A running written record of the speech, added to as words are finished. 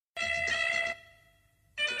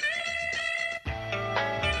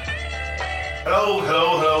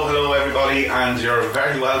Hello everybody, and you're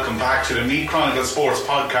very welcome back to the Meath Chronicle Sports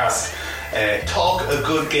Podcast. Talk a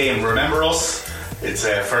good game. Remember us? It's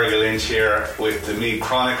Fergal Lynch here with the Meath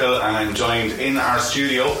Chronicle, and I'm joined in our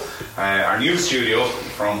studio, our new studio,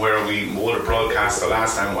 from where we would have broadcast the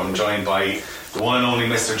last time. I'm joined by the one and only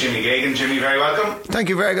Mr. Jimmy Gagan. Jimmy, very welcome. Thank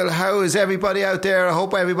you, Fergal. How is everybody out there? I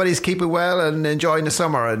hope everybody's keeping well and enjoying the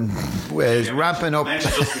summer and ramping up.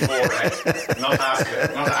 Mentioned just before, not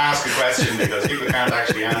to ask a question because people can't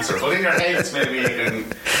actually answer, but in your heads maybe you can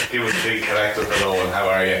give us a big collective hello and how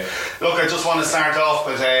are you. Look, I just want to start off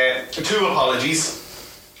with two apologies.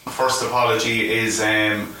 First apology is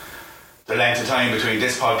the length of time between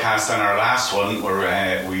this podcast and our last one,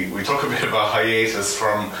 where we took a bit of a hiatus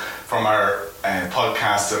from our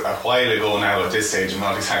podcast a while ago now. At this stage, I'm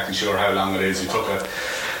not exactly sure how long it is. We took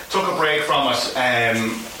a break from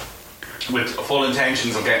it with full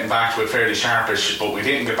intentions of getting back to it fairly sharpish, but we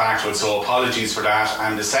didn't get back to it, so apologies for that.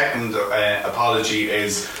 And the second apology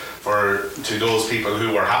is to those people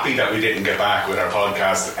who were happy that we didn't get back with our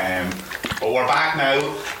podcast, but we're back now,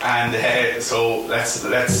 and so let's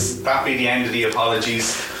that be the end of the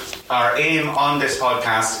apologies. Our aim on this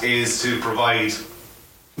podcast is to provide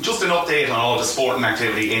just an update on all the sporting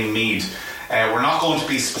activity in Meath. We're not going to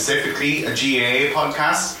be specifically a GAA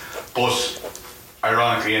podcast, but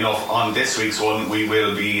ironically enough, on this week's one we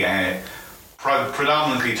will be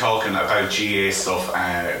predominantly talking about GAA stuff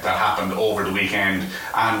that happened over the weekend,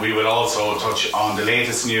 and we will also touch on the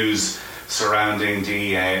latest news surrounding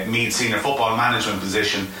the Meath senior football management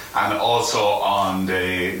position, and also on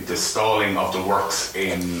the stalling of the works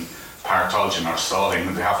in Park Tolchin, or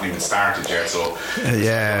stalling. They haven't even started yet, so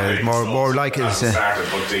more like it started.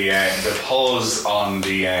 But the pause on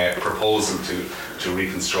the proposal to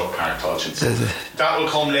reconstruct Park Tolchin, so that will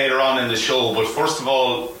come later on in the show. But first of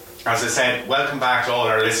all, as I said, welcome back to all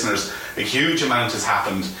our listeners. A huge amount has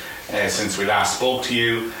happened since we last spoke to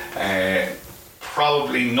you.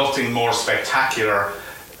 Probably nothing more spectacular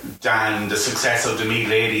than the success of the Meath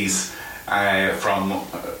ladies from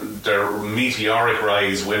their meteoric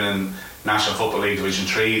rise, winning National Football League Division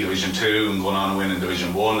 3, Division 2, and going on winning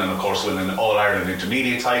Division 1, and of course winning the All-Ireland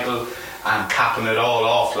Intermediate title, and capping it all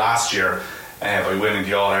off last year by winning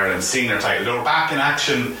the All-Ireland Senior title. They were back in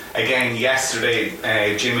action again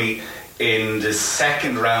yesterday, Jimmy, in the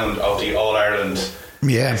second round of the All-Ireland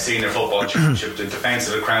Senior Football Championship, the defence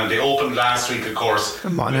of the crown. They opened last week, of course,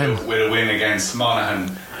 with a win against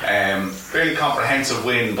Monaghan. Really comprehensive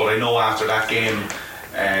win, but I know after that game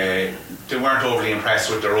they weren't overly impressed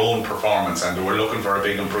with their own performance, and they were looking for a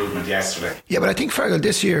big improvement yesterday. Yeah, but I think, Fergal,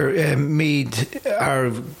 this year Meath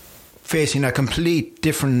are facing a complete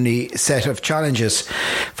different set of challenges.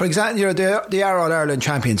 For example, they are All-Ireland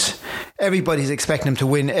champions. Everybody's expecting them to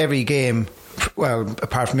win every game, well,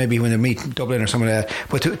 apart from maybe when they meet Dublin or someone else,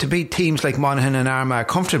 but to beat teams like Monaghan and Armagh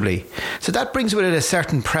comfortably. So that brings with it a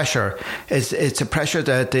certain pressure. It's a pressure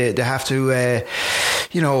that they have to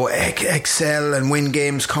excel and win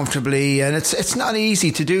games comfortably, and it's not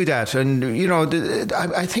easy to do that. And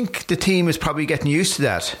I think the team is probably getting used to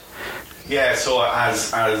that. Yeah, so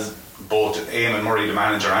as both Eamon Murray, the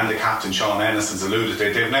manager, and the captain Sean Ennis has alluded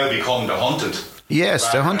to, they've now become the hunted.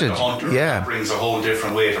 Yes, the hunted. Yeah, that brings a whole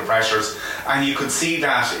different weight of pressures, and you could see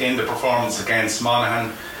that in the performance against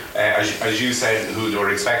Monaghan, as you said, who they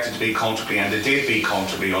were expected to beat comfortably, and they did beat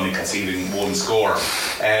comfortably, only conceding one score.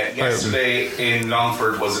 Yesterday in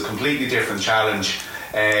Longford was a completely different challenge.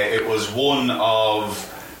 It was one of,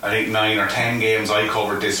 I think, 9 or 10 games I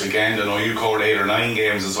covered this weekend. I know you covered 8 or 9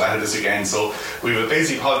 games as well this weekend, so we have a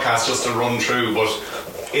busy podcast just to run through. But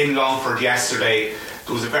in Longford yesterday,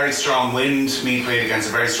 there was a very strong wind. Meath played against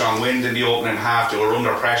a very strong wind in the opening half. They were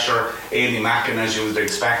under pressure. Amy Mackin, as you would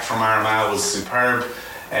expect from Armagh, was superb.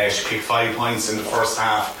 She kicked 5 points in the first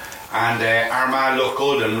half, and Armagh looked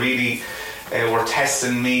good and really were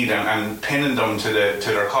testing Meath and pinning them to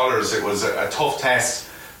their colours. It was a tough test,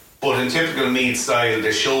 but in typical Meath style,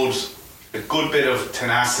 they showed a good bit of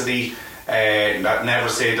tenacity, that never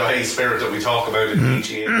say die spirit that we talk about in the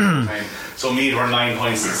EGA time. So Meath were 9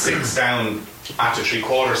 points to 6 down at the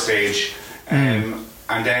 3/4 stage, and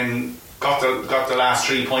then got the last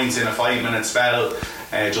 3 points in a 5-minute spell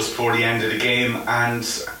just before the end of the game, and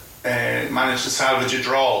managed to salvage a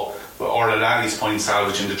draw, with Orla Lally's point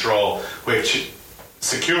salvaging the draw, which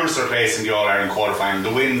secures their place in the All-Ireland quarter-final.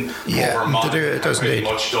 The win over Monaghan has pretty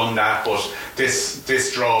much done that, but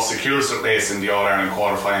this draw secures their place in the All-Ireland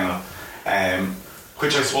quarter-final,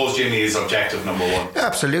 Which I suppose, Jimmy, is objective number one.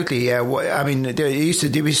 Absolutely, yeah. I mean, there used to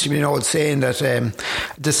be an old saying that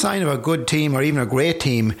the sign of a good team or even a great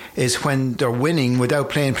team is when they're winning without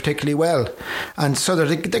playing particularly well. And so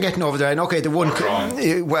they're getting over there. And okay, the one,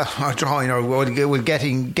 or drawing, or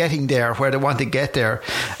getting there where they want to get there.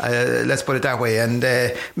 Let's put it that way. And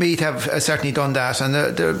Meath have certainly done that. And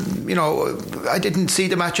I didn't see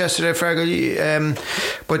the match yesterday, Fergal,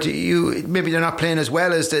 but maybe they're not playing as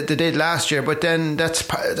well as they did last year. But then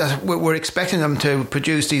we're expecting them to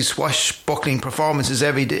produce these swashbuckling performances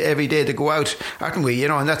every day to go out, aren't we?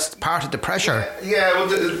 And that's part of the pressure. Yeah, well,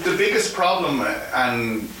 the biggest problem,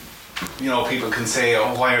 and people can say,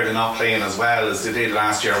 why are they not playing as well as they did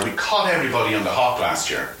last year? We caught everybody on the hop last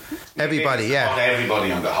year. Everybody, caught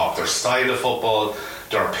everybody on the hop. Their style of football,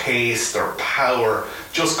 their pace, their power,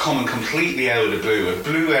 just coming completely out of the blue. It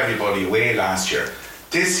blew everybody away last year.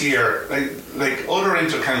 This year, like other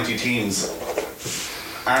inter-county teams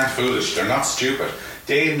aren't foolish, they're not stupid.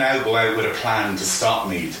 They now go out with a plan to stop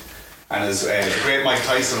Meath. And as the great Mike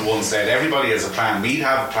Tyson once said, everybody has a plan. Meath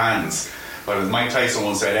have plans. But as Mike Tyson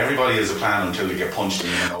once said, everybody has a plan until they get punched in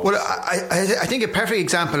the nose. Well, I think a perfect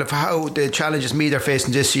example of how the challenges Meath are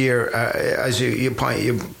facing this year, as you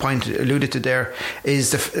alluded to there, is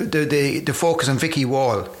the focus on Vicky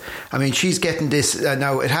Wall. I mean, she's getting this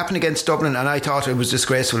now. It happened against Dublin, and I thought it was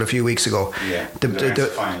disgraceful a few weeks ago. Yeah,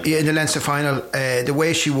 in the Leinster final, the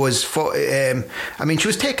way she was. I mean, she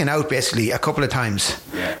was taken out basically a couple of times.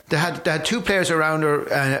 Yeah. They had two players around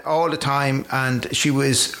her all the time, and she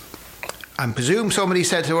was. I presume somebody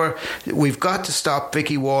said to her, "We've got to stop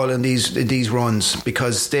Vicky Wall in these runs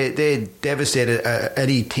because they devastated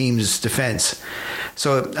any team's defence."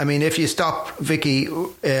 So, I mean, if you stop Vicky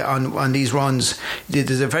on these runs,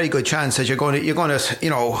 there's a very good chance that you're going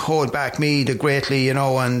to hold back Meath greatly, and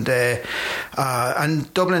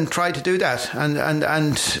Dublin tried to do that,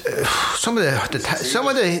 and some of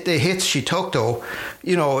the hits she took though,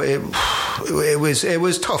 it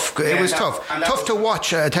was tough. It was tough to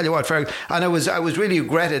watch. I tell you what, Ferg, and I was really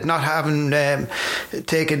regretted not having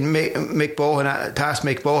taken Mick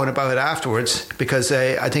Bohan about it afterwards, because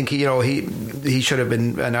I think he should have been.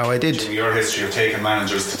 Now I did. Your history of taking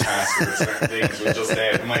managers to task with certain things was just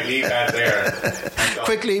there. We might leave that there.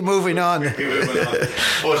 Quickly moving on.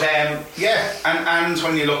 But and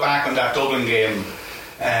when you look back on that Dublin game,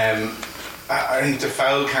 I think the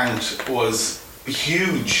foul count was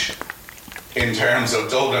huge. In terms of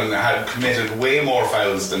Dublin had committed way more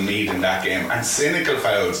fouls than Meath in that game, and cynical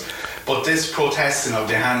fouls. But this protesting of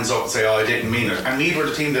the hands up and say, I didn't mean it. And Meath were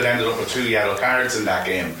the team that ended up with 2 yellow cards in that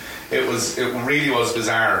game. It really was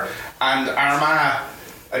bizarre. And Armagh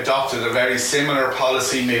adopted a very similar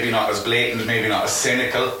policy, maybe not as blatant, maybe not as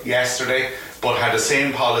cynical yesterday, but had the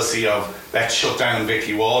same policy of let's shut down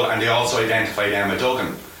Vicky Wall, and they also identified Emma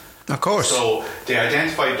Duggan. Of course. So they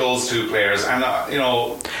identified those two players, and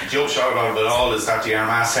the upshot of it all is that the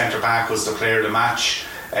Armagh centre back was the player of the match.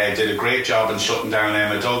 Did a great job in shutting down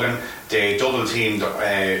Emma Duggan. They double teamed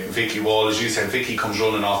Vicky Wall. As you said, Vicky comes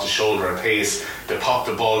running off the shoulder at pace. They popped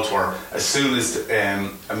the ball to her. As soon as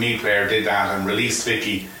a Meath player did that and released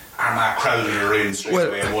Vicky, Armagh crowded her in straight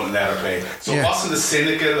away and wouldn't let her play. So it wasn't as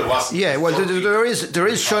cynical. It wasn't. Yeah, well, there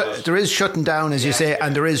is shutting down, as you say,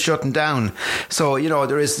 and there is shutting down. So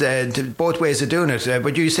there is both ways of doing it.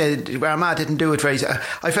 But you said Armagh didn't do it very.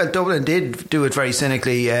 I felt Dublin did do it very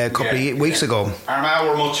cynically a couple of weeks ago. Armagh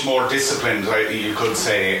were much more disciplined, you could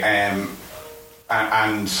say, and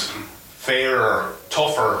fairer,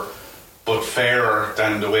 tougher, but fairer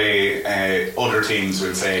than the way other teams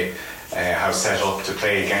would say. Have set up to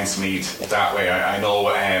play against Meath that way. I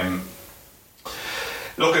know.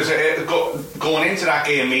 Look, going into that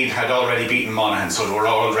game, Meath had already beaten Monaghan, so they were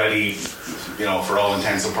already, for all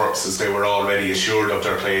intents and purposes, they were already assured of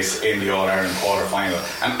their place in the All-Ireland quarter-final.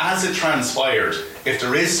 And as it transpired, if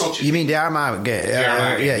there is such a... You mean the Armagh game?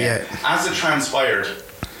 Yeah. As it transpired,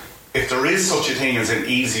 if there is such a thing as an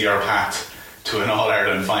easier path to an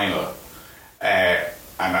All-Ireland final,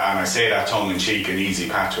 and I say that tongue-in-cheek, an easy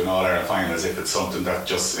path to an All-Ireland final, as if it's something that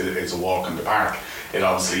just is a walk in the park. It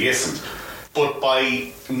obviously isn't. But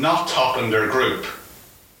by not toppling their group,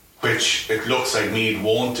 which it looks like Meath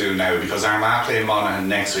won't do now, because Armagh play Monaghan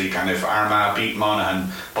next week, and if Armagh beat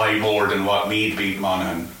Monaghan by more than what Meath beat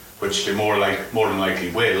Monaghan, which they more than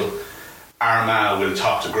likely will, Armagh will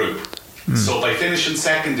top the group. So by finishing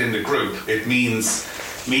second in the group, it means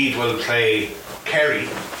Meath will play Kerry,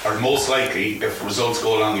 or most likely, if results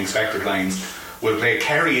go along expected lines, will play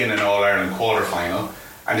Kerry in an All-Ireland quarter-final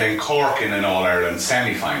and then Cork in an All-Ireland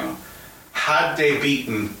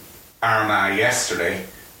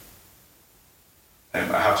I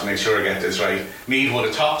have to make sure I get this right. Meath would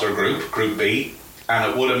have topped their Group B, and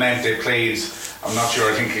it would have meant they played, I'm not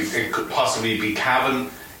sure, I think it could possibly be Cavan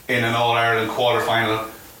in an All-Ireland quarter-final,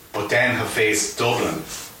 but then have faced Dublin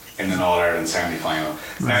in an All-Ireland semi-final.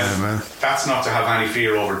 Now, that's not to have any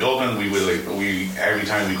fear over Dublin. We every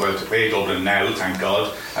time we go out to play Dublin now, thank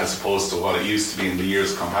God, as opposed to what it used to be in the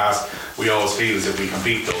years come past, we always feel as if we can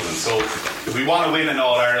beat Dublin. So if we want to win an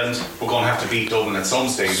All-Ireland, we're going to have to beat Dublin at some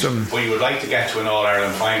stage. But you would like to get to an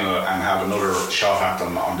All-Ireland final and have another shot at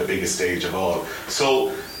them on the biggest stage of all.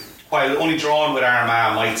 So while only drawing with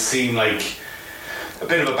Armagh might seem like a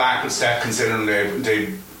bit of a backward step, considering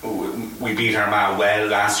we beat Armagh well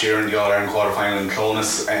last year in the All-Ireland quarter-final in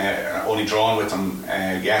Clones, only drawn with them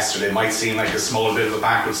yesterday might seem like a small bit of a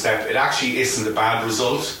backward step. It actually isn't a bad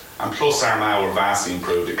result, and plus Armagh were vastly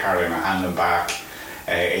improved at carrying a hand and back.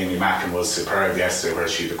 Amy Mackin was superb yesterday, where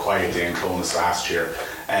she had a quiet day in Clones last year.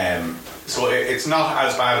 So it's not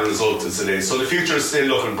as bad a result as it is. So the future is still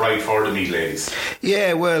looking bright for the Meath ladies.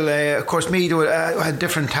 Yeah, well, of course, Meath had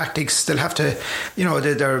different tactics. They'll have to,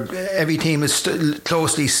 every team is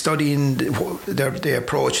closely studying their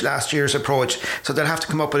approach, last year's approach. So they'll have to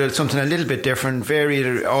come up with something a little bit different, vary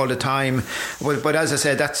it all the time. But as I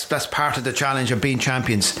said, that's part of the challenge of being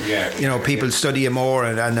champions. Yeah, people study you more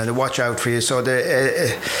and they watch out for you. So,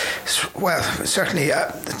 certainly,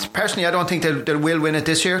 personally, I don't think they will win it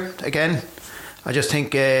this year again. I just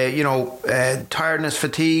think, tiredness,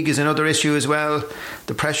 fatigue is another issue as well.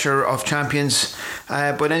 The pressure of champions.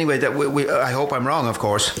 But anyway, I hope I'm wrong, of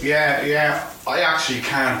course. Yeah. I actually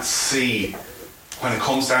can't see, when it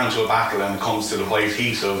comes down to a battle and it comes to the white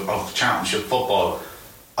heat of championship football,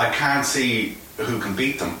 I can't see who can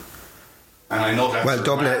beat them. And I know that. Well,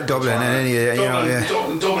 Dublin and any,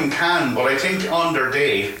 Dublin can, but I think on their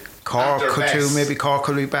day, Cork could too, maybe Cork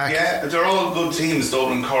will be back. Yeah, they're all good teams.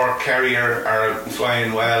 Dublin, Cork, Kerry are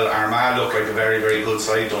flying well. Armagh look like a very, very good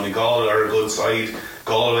side. Donegal are a good side.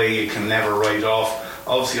 Galway you can never write off.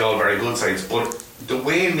 Obviously all very good sides, but the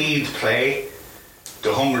way Meath play,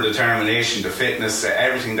 the hunger, determination, the fitness,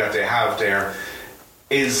 everything that they have there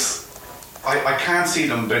is, I can't see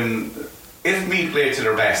them if Meath play to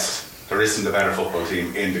their best, there isn't a better football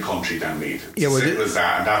team in the country than Meath. Simple as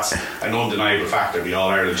that, and that's an undeniable factor. The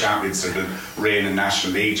All-Ireland champions are the reigning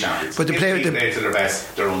National League champions. But they play to their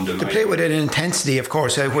best, they're undeniable. They play with an intensity, of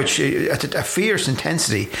course, which a fierce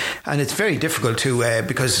intensity, and it's very difficult to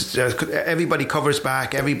because everybody covers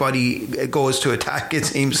back, everybody goes to attack. It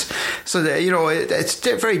seems so that it's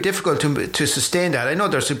very difficult to sustain that. I know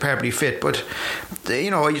they're superbly fit, but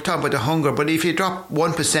you talk about the hunger. But if you drop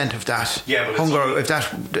 1% of that hunger, if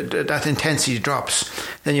that intensity drops,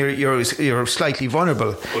 then you're slightly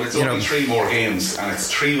vulnerable. But it's only 3 more games, and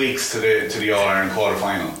it's 3 weeks to the All-Ireland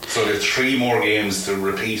quarter-final. So there's 3 more games to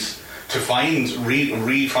repeat, to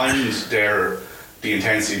re-find the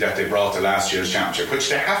intensity that they brought to last year's championship, which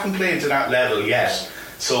they haven't played to that level yet.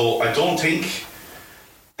 So I don't think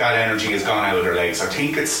that energy has gone out of their legs. I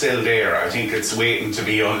think it's still there. I think it's waiting to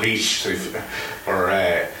be unleashed, for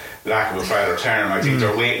lack of a better term. I think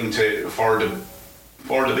they're waiting for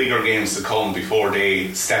the bigger games to come before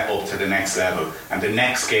they step up to the next level. And the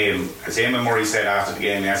next game, as Eamon Murray said after the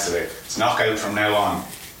game yesterday, it's knockout from now on.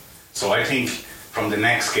 So I think from the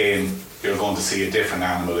next game you're going to see a different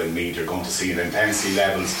animal in Meath. You're going to see the intensity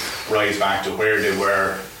levels rise back to where they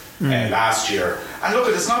were last year. And look,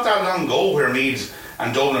 it's not that long ago where Meath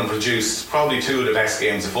and Dublin produced probably 2 of the best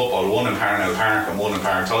games of football, one in Parnell Park and one in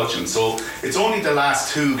Park Tulchin. So it's only the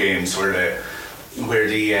last 2 games where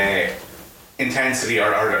the intensity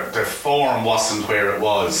or the form wasn't where it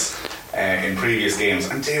was in previous games,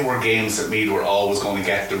 and they were games that Meath were always going to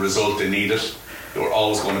get the result they needed. They were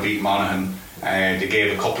always going to beat Monaghan. They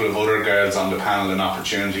gave a couple of other girls on the panel an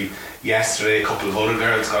opportunity. Yesterday a couple of other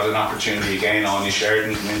girls got an opportunity again. Anya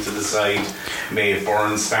Sheridan came into the side, Maeve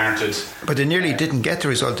Burns started, but they nearly didn't get the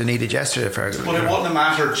result they needed yesterday, Fergal. But it wouldn't have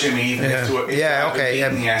mattered, Jimmy, even if they had been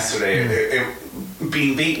beaten yesterday.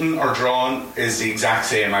 Being beaten or drawn is the exact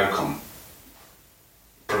same outcome,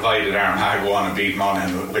 provided Armagh go on and beat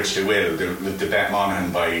Monaghan, which they will. They bet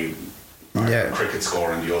Monaghan by cricket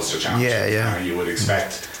score in the Ulster Championship. You would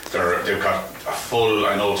expect they've got a full.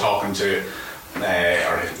 I know, talking to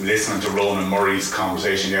or listening to Ronan Murray's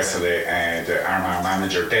conversation yesterday, the Armagh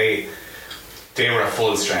manager, they were at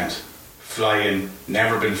full strength, flying,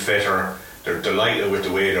 never been fitter. They're delighted with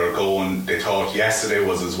the way they're going. They thought yesterday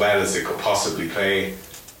was as well as they could possibly play.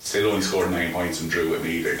 Still only scored 9 points and drew with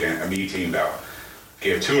Meath again. A Meath team that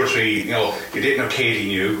gave 2 or 3. You didn't have Katie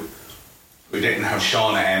New. We didn't have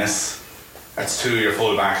Shauna Ennis. That's 2 of your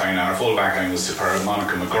full back line. Our full back line was superb.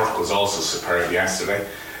 Monica McGurk was also superb yesterday.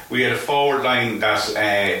 We had a forward line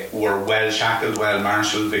that were well shackled, well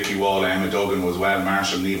marshalled. Vicky Wall, Emma Duggan was well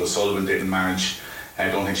marshalled. Niamh O'Sullivan didn't manage. I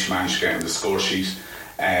don't think she managed to get in the score sheet.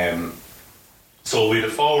 So we had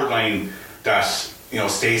a forward line that,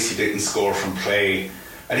 Stacey didn't score from play.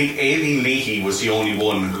 I think Aileen Leahy was the only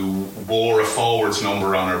one who wore a forward's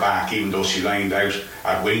number on her back, even though she lined out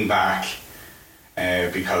at wing back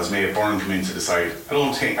because Maeve Byrne came into the side.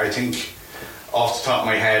 I think off the top of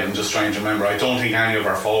my head, I'm just trying to remember, I don't think any of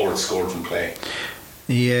our forwards scored from play.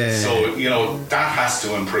 Yeah. So, that has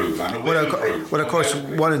to improve, and it will improve. Well, of course,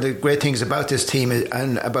 one of the great things about this team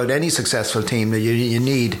and about any successful team, that you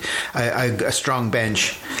need a strong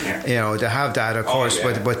bench. Yeah. To have that, of course.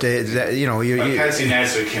 Yeah. But Kelsey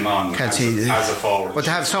Nesbitt came on as a forward. But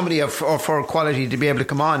to have somebody of quality to be able to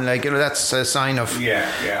come on, that's a sign of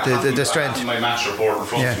the strength. I have my match report in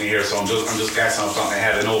front of me here, so I'm just guessing off the top of my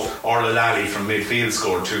head. I know Orla Lally from midfield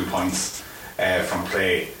scored 2 points from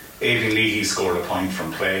play. Aileen Leahy scored a point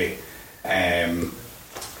from play. I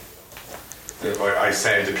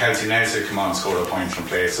said the Kelsey Nesbitt come on and scored a point from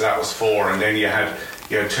play, so that was 4. And then you had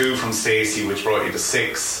 2 from Stacey, which brought you to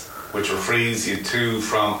 6, which were frees. You had 2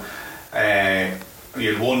 from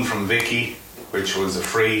you had 1 from Vicky, which was a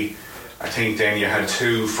free. I think then you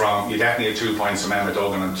definitely had 2 points from Emma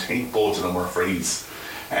Duggan, and I think both of them were frees.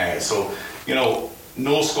 So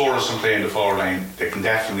no scorers from playing the forward line. They can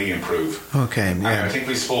definitely improve. Okay, yeah. I think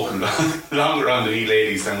we've spoken longer on the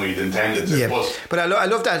ladies than we'd intended to. Yeah, but I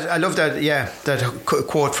love that. I love that. Yeah, that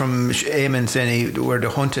quote from Eamon saying where the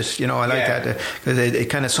hunt is. I like that because it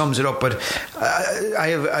kind of sums it up. But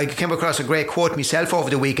I came across a great quote myself over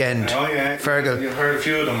the weekend. Oh yeah, Fergal. You've heard a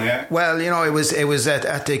few of them, yeah. Well, it was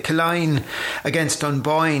at the Killeen against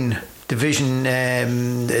Dunboyne. Division 4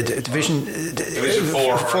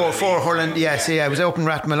 hurling. Yes, I was open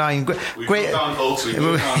Rathmaline. Great,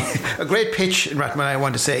 a great pitch in Rathmaline. I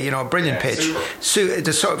want to say, brilliant pitch.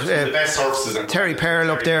 The best surfaces. Terry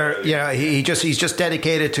Pearl up there. Yeah, he's just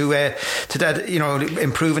dedicated to that.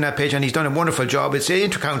 Improving that pitch, and he's done a wonderful job. It's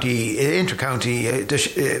intercounty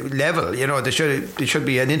level. There should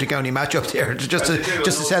be an intercounty match up there just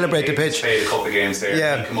to celebrate the pitch. Played a couple of games there.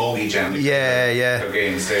 Yeah, Camogie generally. Yeah.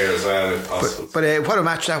 Games there as well. But what a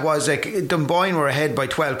match that was. Dunboyne were ahead by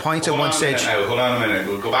 12 points at one stage. Hold on a minute.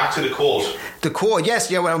 We'll go back to the quote. The quote, yes,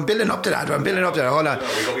 yeah. Well, I'm building up to that. Hold on.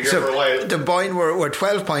 We'll be here for a while. Dunboyne were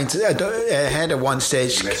 12 points ahead at one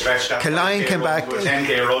stage. Killeen came back.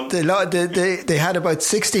 10k run. They had about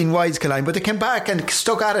 16 wides, Killeen, but they came back and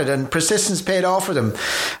stuck at it, and persistence paid off for them.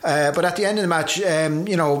 But at the end of the match,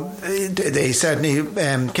 they certainly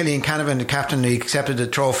Killian Canavan, the captain, he accepted the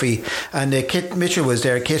trophy, and Kit Mitchell was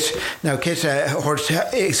there. Kit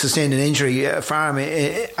sustained an injury, a farm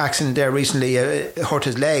accident there recently, hurt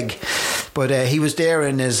his leg, but he was there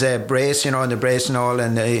in his brace, in the brace and all,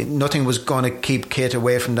 and nothing was going to keep Kit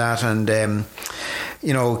away from that. And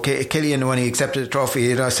Killian, when he accepted the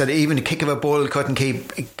trophy, said even the kick of a bull couldn't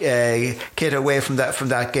keep Kit away from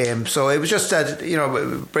that game. So it was just that,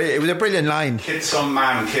 it was a brilliant line. Kit's some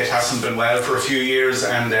man. Kit hasn't been well for a few years,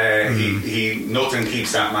 and he nothing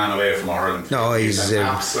keeps that man away from hurling. No, he's an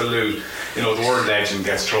absolute. The word legend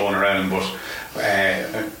gets thrown around, but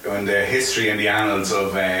when the history and the annals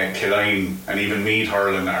of Killeen and even Meath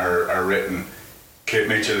hurling are written, Kit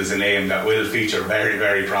Mitchell is a name that will feature very,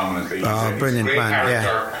 very prominently. Brilliant he's a great man,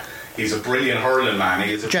 character. yeah. He's a brilliant hurling man.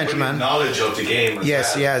 He's a gentleman. Knowledge of the game as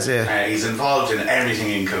yes, well. He has. He's involved in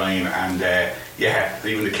everything in Killeen, and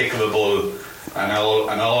even the kick of a bull and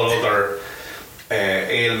all other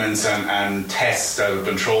ailments and tests that have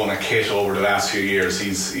been thrown at Kit over the last few years.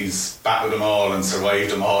 He's battled them all and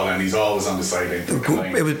survived them all, and he's always on the sideline.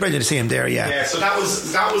 It was brilliant to see him there. Yeah. So that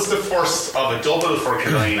was the first of a double for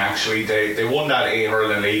Killeen. Actually, they won that A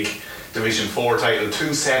Hurling League Division 4 title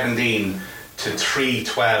 217 to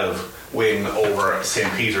 312 win over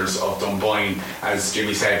St. Peter's of Dunboyne, as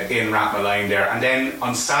Jimmy said, in Rathmaline there. And then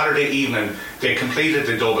on Saturday evening they completed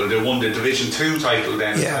the double. They won the Division 2 title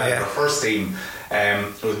then their first team.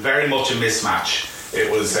 It was very much a mismatch.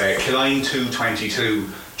 It was Killeen 222,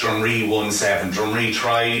 Drumree 17. Drumree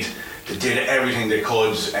tried, they did everything they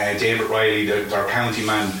could. David Riley, their county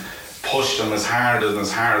man, pushed them as hard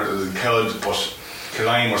as he could, but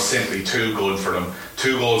Killeen were simply too good for them.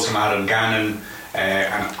 2 goals from Adam Gannon,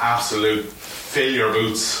 an absolute fill your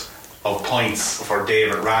boots of points for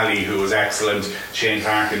David Raleigh, who was excellent. Shane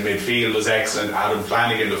Clark in midfield was excellent. Adam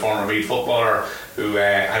Flanagan, the former Meath footballer, who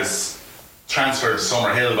has transferred to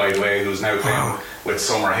Summerhill, by the way, who's now playing with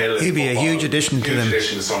Summerhill. He'd be a huge addition to them. Huge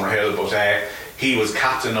addition to Summerhill, but he was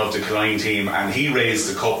captain of the Killeen team, and he raised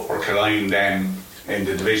the cup for Killeen then in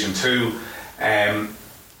the Division 2.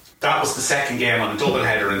 that was the second game on a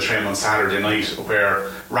doubleheader in Trim on Saturday night,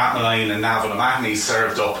 where Rathmolline and Navan O'Mahony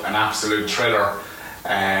served up an absolute thriller.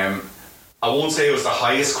 I won't say it was the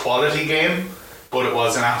highest quality game, but it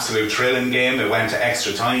was an absolute thrilling game. It went to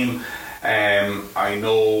extra time. I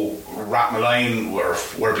know Rathmolline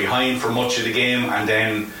were behind for much of the game, and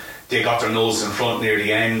then they got their nose in front near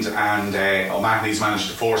the end, and O'Mahony's managed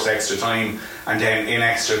to force extra time, and then in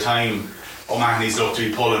extra time O'Mahony's looked to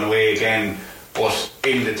be pulling away again. But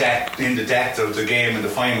in the depth of the game, in the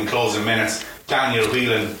final closing minutes, Daniel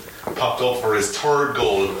Whelan popped up for his third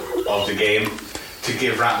goal of the game to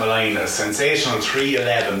give Rathmolline a sensational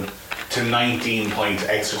 3-11 to 19-point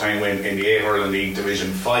extra time win in the A Hurling League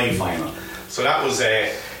Division 5 final. So that was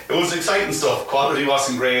it was exciting stuff. Quality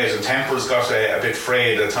wasn't great, and tempers got a bit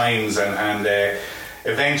frayed at times, and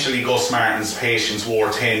eventually Gus Martin's patience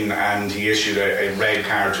wore thin, and he issued a red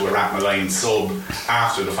card to a Rathmolline sub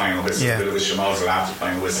after the final whistle. A bit of a schmozzle after the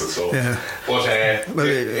final whistle. So, but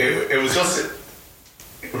it was just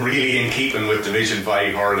really in keeping with Division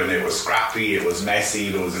 5 hurling. It was scrappy, it was messy,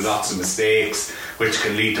 there was lots of mistakes, which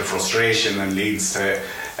can lead to frustration and leads to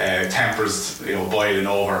tempers, boiling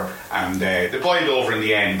over, and they boiled over in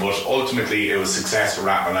the end. But ultimately, it was success for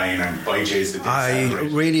Rathmolline, and by Jays, I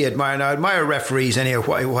really admire referees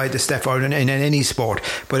anyway. Why they step out in any sport,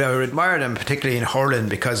 but I admire them particularly in hurling,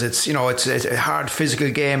 because it's a hard physical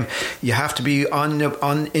game. You have to be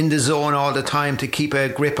in the zone all the time to keep a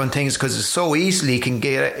grip on things, because it so easily can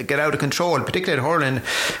get out of control, particularly in hurling,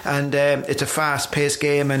 and it's a fast-paced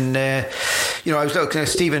game. And I was looking at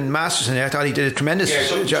Stephen Masterson. I thought he did a tremendous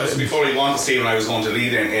job. Just before you go on to Stephen, I was going to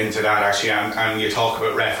lead into that actually, and you talk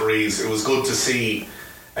about referees. It was good to see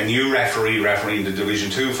a new referee refereeing the Division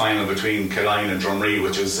 2 final between Killeen and Drumree,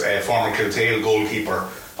 which was former Kiltale goalkeeper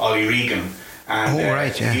Ollie Regan, and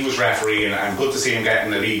he was refereeing, and good to see him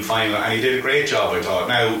getting the league final, and he did a great job, I thought.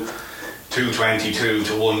 Now 222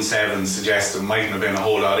 to 1-7 suggests there mightn't have been a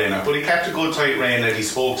whole lot in it, but he kept a good tight rein, that he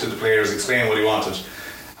spoke to the players, explained what he wanted.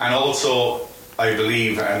 And also, I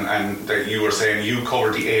believe, and that you were saying you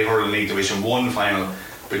covered the A Hurling League Division 1 final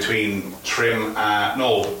between Trim.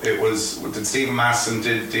 Did Stephen Masson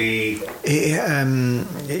did the? He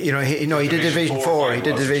did Division 4. He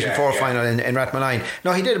did the Division 4 final in Rathmolline.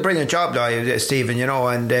 No, he did a brilliant job, Stephen.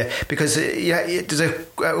 And because there's a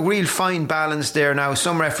real fine balance there now.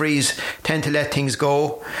 Some referees tend to let things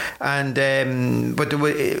go, and but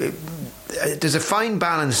there's a fine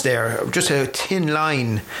balance there, just a thin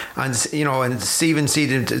line, and Stephen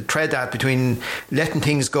seemed to tread that between letting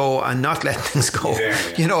things go and not letting things go.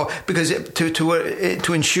 Because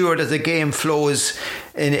to ensure that the game flows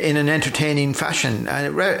in an entertaining fashion,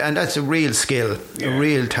 and that's a real skill, a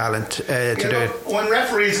real talent to do it. When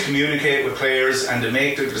referees communicate with players and they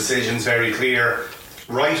make their decisions very clear,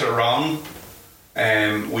 right or wrong,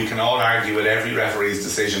 we can all argue with every referee's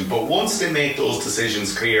decision, but once they make those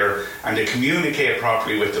decisions clear and they communicate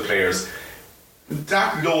properly with the players,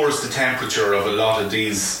 that lowers the temperature of a lot of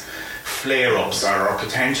these flare-ups or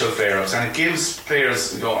potential flare-ups, and it gives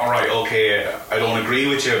players alright, okay, I don't agree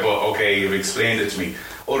with you, but okay, you've explained it to me.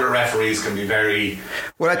 Other referees can be very...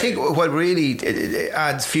 Well, I think what really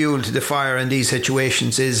adds fuel to the fire in these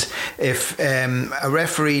situations is if a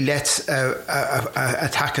referee lets a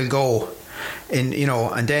tackle go, and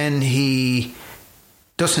then he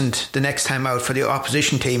doesn't the next time out for the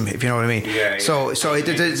opposition team, if you know what I mean. So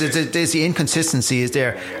there's the inconsistency is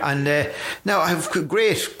there, and now I have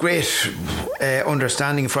great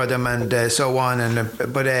understanding for them and so on,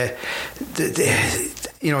 but that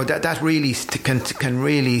really can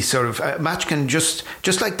really sort of a match can just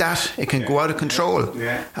like that, it can go out of control,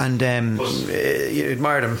 and you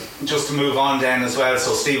admire them. Just to move on then as well,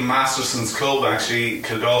 so Stephen Masterson's club, actually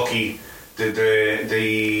Kildalkey,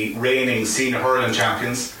 the reigning senior hurling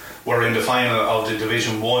champions, were in the final of the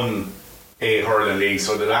Division 1 A Hurling League,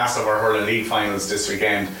 so the last of our hurling league finals this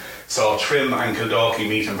weekend saw Trim and Kildalkey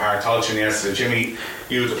meet in Park Tolchin yesterday. Jimmy,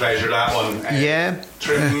 you had the pleasure of that one.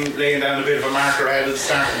 Trim laying down a bit of a marker ahead of the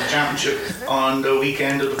start of the championship on the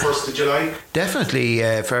weekend of the 1st of July. Definitely,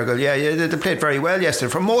 Fergal. They played very well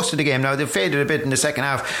yesterday for most of the game. Now they faded a bit in the second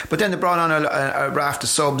half, but then they brought on a raft of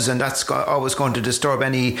subs, and that's always going to disturb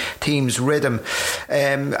any team's rhythm.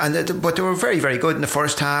 But they were very, very good in the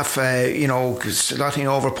first half. Slotting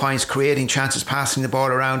over points, creating chances, passing the ball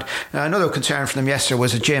around. Another concern for them yesterday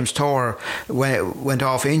was that James Torr went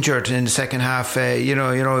off injured in the second half.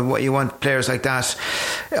 what you want players like that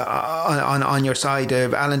on your side.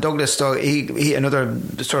 Alan Douglas, though, he another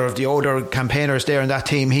sort of the older campaigners there in that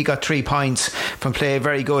team. He got 3 points from play,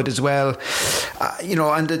 very good as well.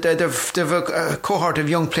 And they've a cohort of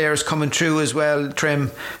young players coming through as well.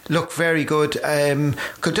 Trim look very good.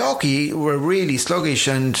 Kildalkey were really sluggish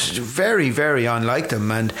and very, very unlike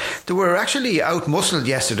them, and they were actually out-muscled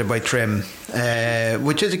yesterday by Trim,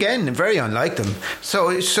 which is again very unlike them.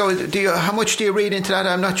 So how much do you read into that?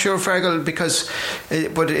 I'm not sure, Fergal,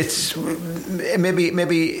 but it's maybe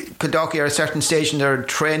Kildalkey are at a certain stage in their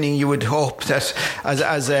training. You would hope that as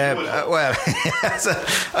a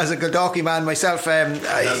Kildalkey man myself, as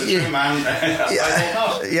a Trim man, I hope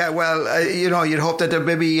not. Yeah, well, you'd hope that there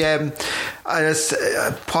may be at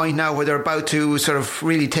a point now where they're about to sort of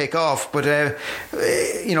really take off, but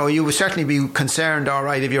you would certainly be concerned, all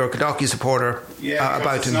right, if you're a Kildalkey supporter,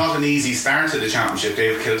 about it's him. not an easy start to the championship.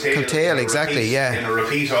 They've Kiltale, exactly, in a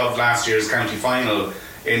repeat of last year's county final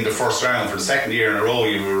in the first round. For the second year in a row,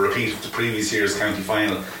 you have a repeat of the previous year's county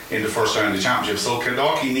final in the first round of the championship. So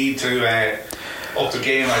Kildalkey need to up the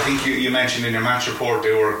game. I think you mentioned in your match report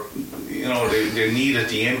they were, they needed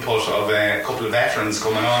the input of a couple of veterans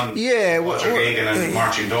coming on. Yeah, Roger Gagan and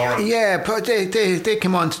Martin Doran. Yeah, but they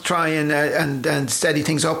came on to try and steady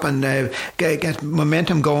things up and get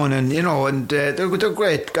momentum going, and they're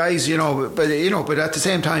great guys, but at the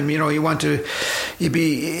same time, you'd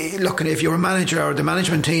be looking, if you're a manager or the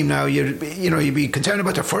management team now, you'd be concerned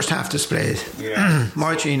about their first half display. Yeah.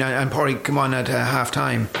 Martin and Porrick come on at half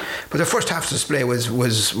time, but the first half display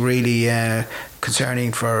was really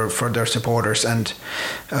concerning for their supporters, and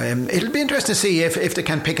it'll be interesting to see if they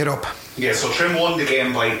can pick it up. Yeah, so Trim won the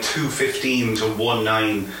game by 2-15 to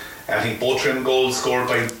 1-9. I think both Trim goals scored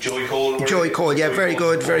by Joey Cole. Joey Cole, yeah, very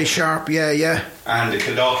good, very sharp, yeah. And the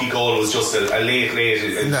Kildalkey goal was just a late.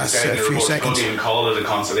 That's a few seconds. Couldn't even call it a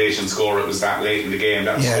consolation score. It was that late in the game.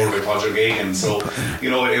 That was scored by Roger Gagan. So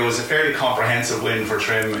it was a fairly comprehensive win for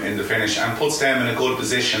Trim in the finish, and puts them in a good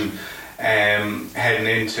position. Heading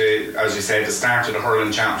into, as you said, the start of the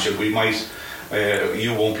hurling championship. We might,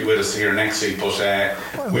 you won't be with us here next week, but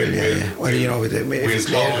we'll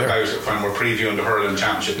talk about it when we're previewing the hurling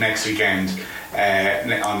championship next weekend.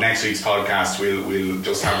 On next week's podcast, we'll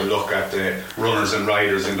just have a look at the runners and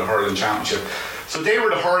riders in the hurling championship. So they were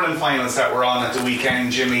the hurling finals that were on at the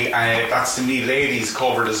weekend, Jimmy. That's the Meath ladies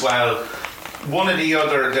covered as well. One of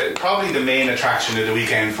probably the main attraction of the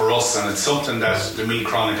weekend for us, and it's something that the Meath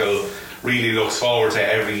Chronicle really looks forward to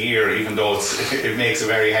every year, even though it makes a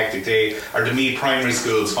very hectic day, are the Meath Primary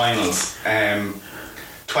Schools finals.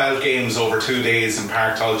 12 games over 2 days in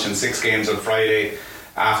Park Tulchin, 6 games on Friday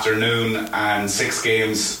afternoon and 6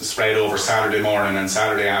 games spread over Saturday morning and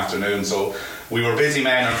Saturday afternoon. So we were busy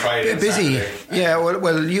men on Friday. Busy, yeah.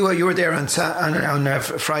 Well, you were there on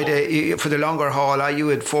Friday for the longer haul. You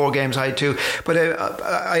had 4 games, I had 2, but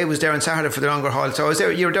I was there on Saturday for the longer haul. So I was there.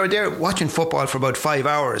 You were there watching football for about 5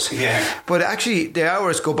 hours. Yeah. But actually, the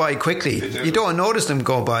hours go by quickly. You don't notice them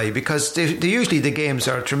go by because usually the games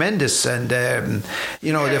are tremendous, and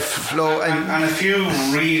the flow and a few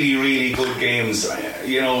really, really good games.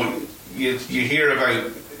 You hear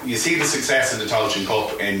about. You see the success of the Tulchin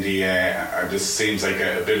Cup in the this seems like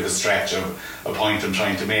a bit of a stretch of a point I'm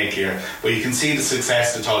trying to make here, but you can see the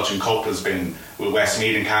success the Tulchin Cup has been with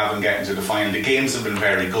Westmeath and Cavan getting to the final. The games have been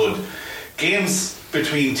very good. Games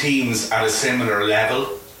between teams at a similar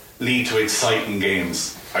level lead to exciting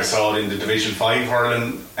games. I saw it in the Division 5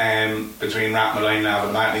 hurling between Rathmolline, Navan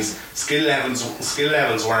and Matleys. Skill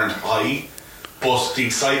levels weren't high, but the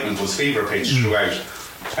excitement was fever pitch throughout.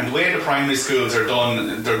 And the way the primary schools are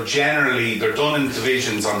done, they're done in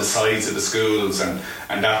divisions on the sides of the schools and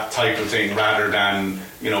that type of thing, rather than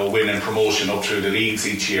winning promotion up through the leagues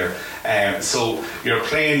each year. So you're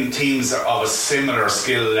playing teams of a similar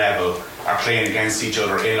skill level are playing against each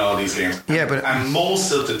other in all these games. Yeah, and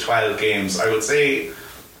most of the 12 games, I would say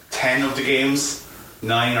 10 of the games,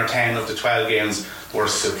 9 or 10 of the 12 games were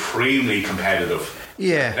supremely competitive.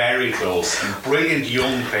 Yeah, very close, and brilliant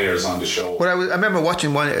young players on the show. Well, I remember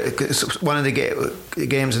watching one of the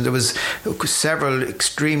games, and there was several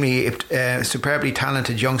extremely superbly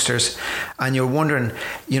talented youngsters, and you're wondering,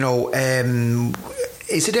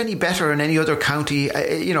 is it any better in any other county?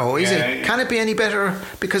 Can it be any better?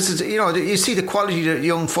 Because you see the quality of the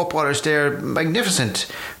young footballers there, magnificent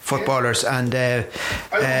footballers, and I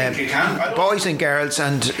don't think you can. Boys and girls,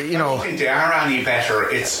 and I don't think they are any better.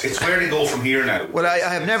 It's where they go from here now. Well, I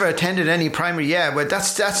have never attended any primary, but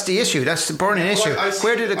that's the issue. That's the burning issue.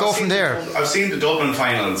 Where did it go from there? I've seen the Dublin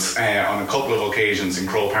finals on a couple of occasions in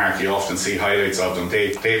Croke Park. You often see highlights of them. They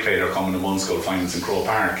play their Common and Munster finals in Croke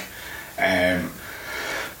Park.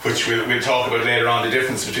 which we'll talk about later on, the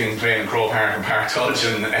difference between playing in Croke Park and Park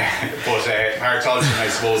Tulchin. But Park Tulchin, I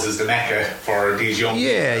suppose, is the mecca for these young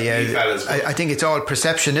fellas. I think it's all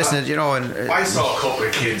perception, isn't it? You know, and I saw a couple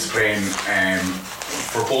of kids playing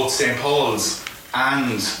for both St. Paul's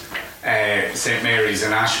and St. Mary's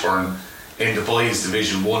in Ashbourne in the boys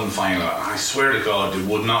Division 1 final. I swear to God, they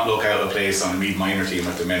would not look out of place on a Meath minor team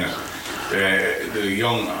at the minute. The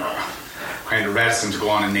young, kind of reticent to go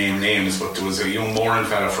on and name names, but there was a young Moran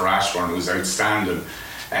fella for Ashbourne who was outstanding.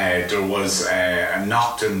 There was a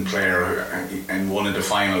Nocton player in one of the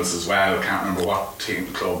finals as well. I can't remember what team,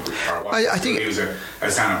 club or what. I think he was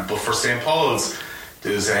outstanding. But for St. Paul's,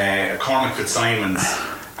 there's Cormac Fitzsimons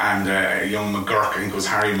and a young McGurk, I think it was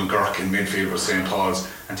Harry McGurk in midfield for St. Paul's,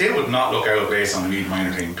 and they would not look out of place on the Meath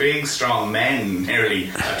minor team. Big, strong men, nearly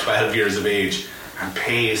at 12 years of age, and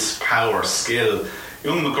pace, power, skill.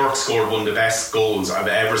 Young McGurk scored one of the best goals I've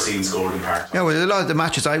ever seen scored in Park. Yeah, well, a lot of the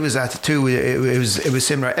matches I was at too, it was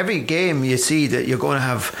similar. Every game you see that you're going to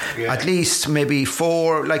have at least maybe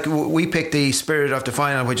 4. Like we picked the spirit of the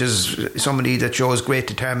final, which is somebody that shows great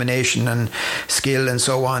determination and skill and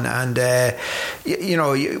so on. And you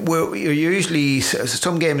know, you're usually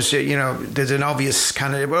some games, you know, there's an obvious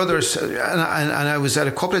candidate, but others, and I was at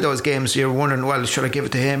a couple of those games. You're wondering, well, should I give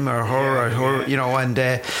it to him or her or her? You know, and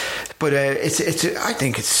but I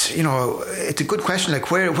think it's, you know, it's a good question. Like,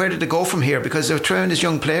 where did they go from here? Because they're tremendous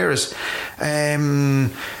young players.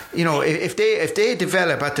 You know, if they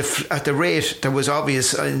develop at the rate that was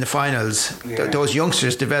obvious in the finals, those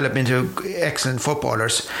youngsters develop into excellent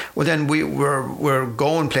footballers. Well, then we're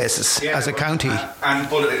going places as a county.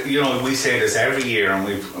 But you know, we say this every year, and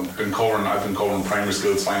I've been covering primary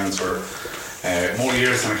schools finals for more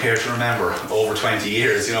years than I care to remember, over 20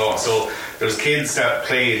 years. You know, so there's kids that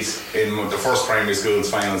played in the first primary schools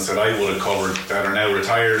finals that I would have covered that are now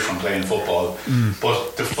retired from playing football.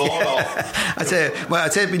 But the fall off, I'd say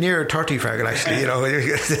it'd be nearer 30, Fergal, actually. You know,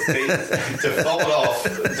 the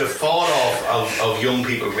fall off of young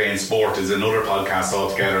people playing sport is another podcast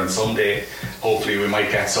altogether. And someday, hopefully, we might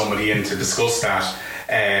get somebody in to discuss that.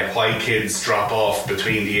 Why kids drop off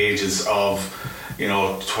between the ages of, you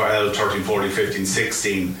know, 12, 13, 14, 15,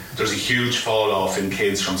 16. There's a huge fall off in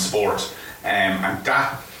kids from sport. And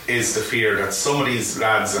that is the fear that some of these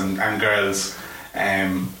lads and girls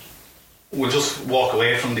will just walk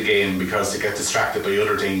away from the game because they get distracted by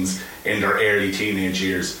other things in their early teenage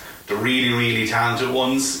years. The really, really talented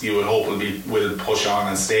ones, you would hope will push on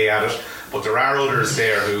and stay at it. But there are others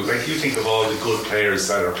there who, like, you think of all the good players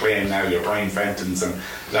that are playing now, your Brian Fentons and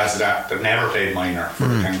lads that never played minor for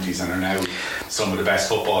the counties and are now some of the best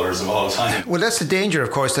footballers of all time. Well, that's the danger,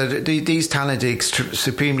 of course, that these talented,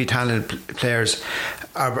 supremely talented players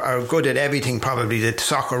are good at everything, probably, that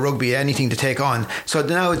soccer, rugby, anything to take on. So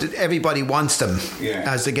now everybody wants them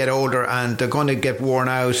as they get older, and they're going to get worn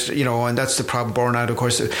out, you know, and that's the problem, burnout, of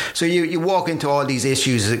course. So you walk into all these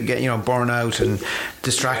issues, you know, burnout and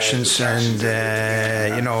distractions and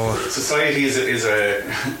you know, society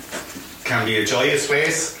can be a joyous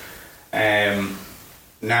place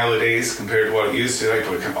nowadays compared to what it used to, like,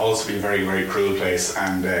 but it can also be a very, very cruel place.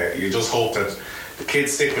 And you just hope that the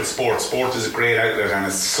kids stick with sport. Sport is a great outlet, and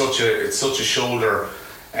it's such a shoulder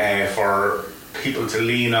for people to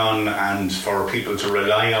lean on and for people to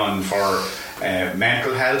rely on for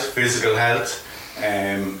mental health, physical health.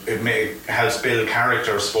 It helps build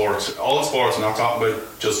character. Sport, all sports. I'm not talking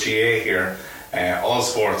about just GA here. All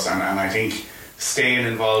sports, and I think staying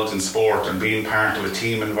involved in sport and being part of a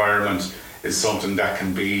team environment is something that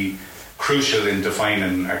can be crucial in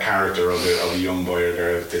defining a character of a young boy or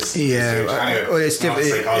girl at this stage. Anyway, it's not a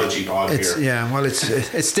psychology pod here. Yeah, well,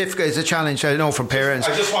 it's difficult. It's a challenge, I know, for parents,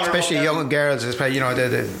 especially young girls, you know,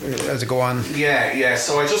 as they go on. Yeah.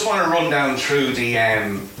 So I just want to run down through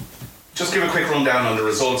the. Just give a quick rundown on the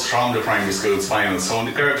results from the primary schools final. So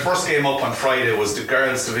the first game up on Friday was the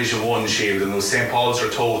Girls Division 1 Shield, and it was St. Paul's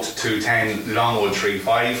Ratoath 2-10, Longwood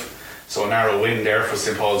 3-5. So a narrow win there for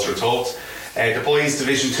St. Paul's Ratoath. The Boys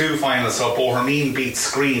Division 2 final saw Bohermeen beat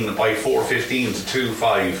Screen by 4-15 to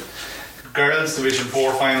 2-5. Girls Division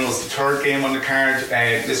 4 finals, the third game on the card.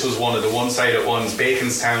 This was one of the one-sided ones.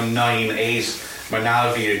 Baconstown 9-8.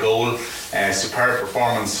 Manalvi a goal. Superb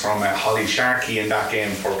performance from Holly Sharkey in that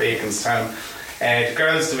game for Baconstown. The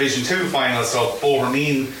Girls Division 2 final saw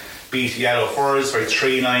Bohermeen beat Yellow Furs by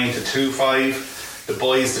 3-9 to 2-5. The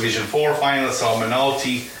Boys Division 4 final saw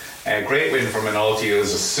Minalty. A great win for Minalty. It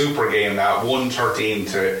was a super game, that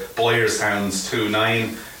 1-13 to Boyerstown's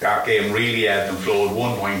 2-9. That game really ebbed and flowed,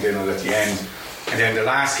 1 point in it at the end. And then the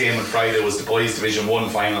last game on Friday was the Boys Division 1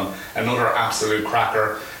 final, another absolute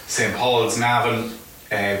cracker. St. Paul's Navan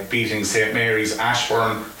beating St Mary's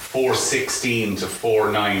Ashbourne 4-16 to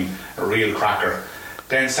 4-9, a real cracker.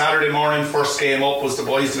 Then Saturday morning, first game up was the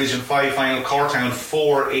Boys Division 5 final, Cortown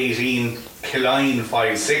 4-18, Killeen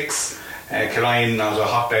 5-6. Killeen, not a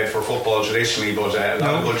hotbed for football traditionally, but a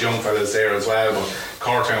lot of good young fellas there as well. But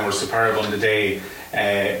Cortown were superb on the day.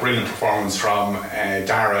 Brilliant performance from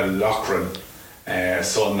Dara Loughran,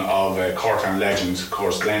 son of Cortown legend, of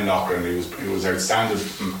course, Glenn Loughran. He was an outstanding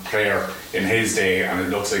player in his day, and it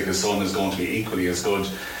looks like his son is going to be equally as good.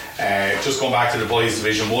 Just going back to the Boys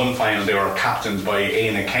Division 1 final, they were captained by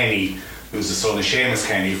Éanna Kenny, who's the son of Seamus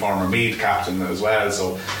Kenny, former Meath captain as well.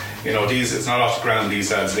 So, you know, it's not off the ground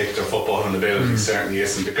these lads lick their football on the bill. It certainly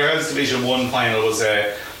isn't. The Girls Division 1 final was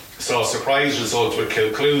saw a surprise result with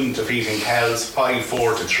Kilcloon defeating Kells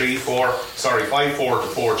 5-4 to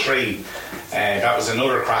 4-3. That was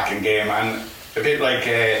another cracking game, and a bit like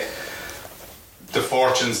the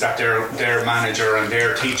fortunes that their manager and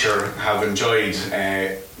their teacher have enjoyed.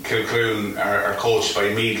 Kilcloon are coached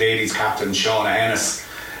by Meath ladies captain Shauna Ennis.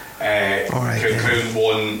 Kilcloon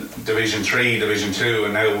won Division 3, Division 2,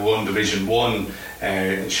 and now won Division 1.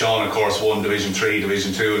 Sean, of course, won Division 3,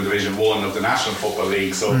 Division 2 and Division 1 of the National Football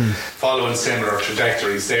League, so following similar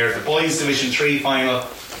trajectories there. The Boys Division 3 final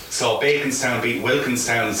saw Baconstown beat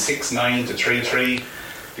Wilkinstown 6-9 to 3-3.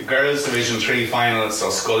 The Girls Division 3 final saw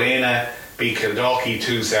Scullena beat Kildalkey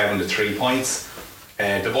 2-7 to 3 points.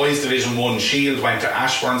 The Boys Division 1 Shield went to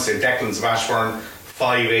Ashbourne, St Declan's of Ashbourne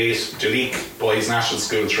 5-8, Jalique Boys National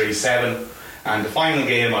School 3-7. And the final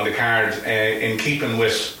game on the card, in keeping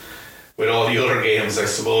with all the other games, I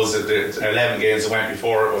suppose, the 11 games that went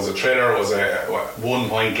before, it was a thriller. It was a 1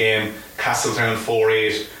 point game. Castletown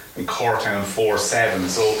 4-8 and Cortown 4-7.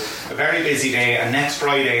 So a very busy day. And next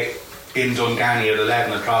Friday in Dunganny at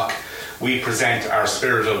 11 o'clock, we present our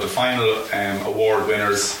Spirit of the Final award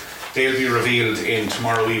winners. They'll be revealed in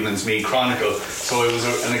tomorrow evening's Meath Chronicle. So it was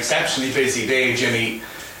an exceptionally busy day, Jimmy,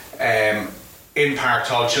 in Park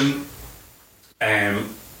Tolchin,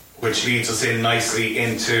 which leads us in nicely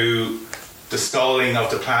into the stalling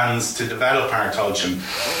of the plans to develop Park Tolchin.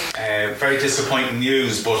 Very disappointing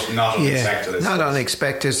news, but not unexpected. Not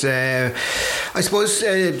unexpected. I suppose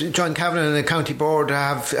John Kavanagh and the County Board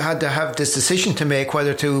have had to have this decision to make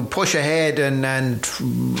whether to push ahead and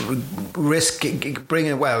risk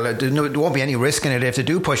bringing. Well, there won't be any risk in it. If they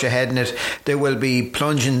do push ahead in it, they will be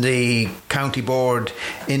plunging the County Board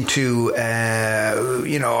into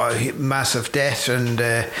massive debt, and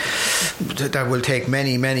that will take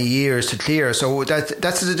many years to clear. So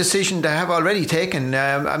that's a decision they have already taken.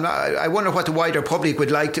 I wonder what the wider public would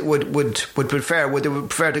like to, would prefer. Would they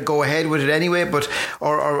prefer to go ahead with it anyway,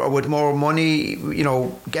 or with more money,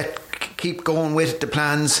 keep going with the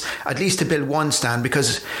plans, at least to build one stand?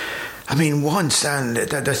 Because I mean, one stand,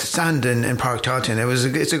 the stand in Park Tolchin,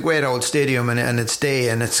 it's a great old stadium and its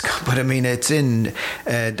day, but I mean, it's in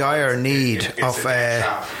dire need of.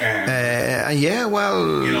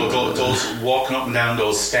 Those walking up and down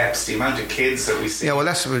those steps, the amount of kids that we see. Yeah, well,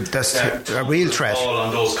 that's a real threat. All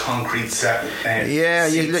on those concrete seats.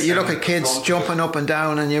 You look at kids jumping up and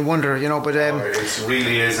down, and you wonder, but it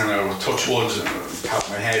really is, and I will touch wood, top of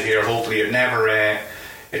my head here. Hopefully, it never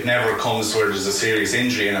comes where there's a serious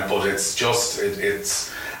injury in it, but it's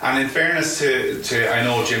and in fairness to I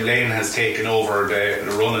know Jim Lane has taken over the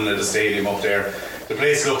running of the stadium up there. The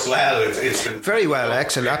place looks well. It's been very well,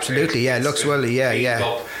 excellent, absolutely, yeah, it looks well, yeah.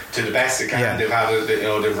 Up to the best it can. Yeah.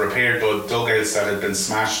 They've repaired the dugouts that had been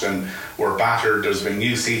smashed and were battered. There's been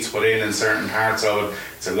new seats put in certain parts of it.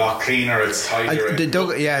 It's a lot cleaner. It's tidier.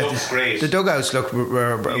 It looks great. The dugouts look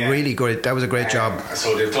really good. That was a great job.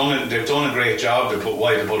 So they've done a great job. They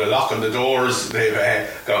put a lock on the doors. They've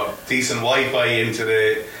got decent Wi-Fi into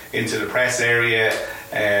the press area.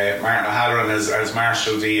 Martin O'Halloran has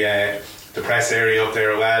marshalled the press area up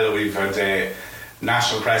there well. We've had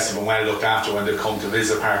national press have been well looked after when they've come to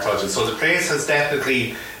visit Park Tolchin. So the place has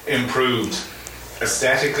definitely improved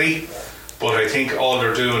aesthetically, but I think all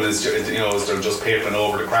they're doing is they're just papering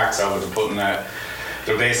over the cracks of it.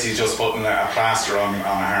 They're basically just putting a plaster on a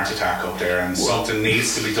heart attack up there, and something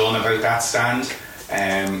needs to be done about that stand.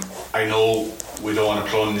 I know we don't want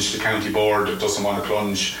to plunge, the county board doesn't want to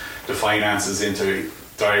plunge the finances into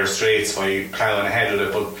dire straits by ploughing ahead with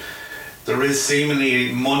it, but there is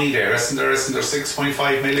seemingly money there, isn't there? Isn't there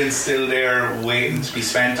 6.5 million still there waiting to be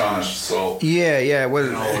spent on it? So well,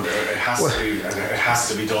 it has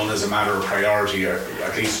to be done as a matter of priority, or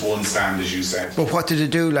at least one stand, as you said. But what did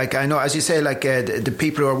it do? Like, I know, as you say, like the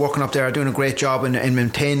people who are working up there are doing a great job in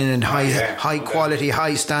maintaining and high quality,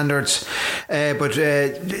 high standards. But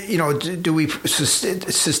do we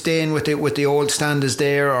sustain with the old standards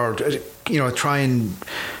there, or try and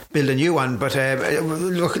build a new one? But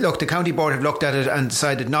look, the county board have looked at it and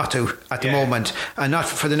decided not to at the moment, and not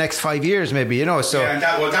for the next 5 years, maybe. So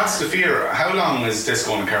that's the fear. How long is this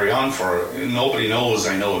going to carry on for? Nobody knows.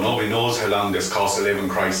 I know nobody knows how long this cost of living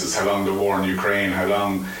crisis, how long the war in Ukraine, how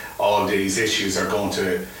long all these issues are going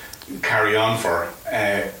to carry on for.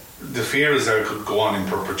 The fear is that it could go on in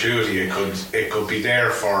perpetuity. It could be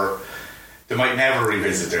there for. They might never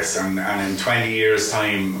revisit this, and in 20 years'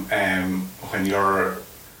 time, when you're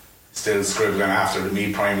still scribbling after the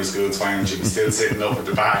Meath Primary School's final, you'll be still sitting up at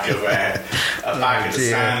the back of the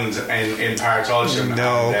stand in Partulchan.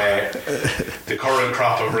 No. And the current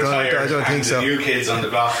crop of retired I don't think the new kids on the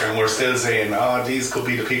block, and we're still saying, these could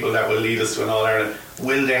be the people that will lead us to an All-Ireland.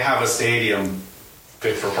 Will they have a stadium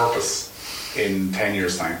fit for purpose in 10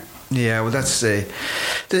 years' time? Yeah, well, that's the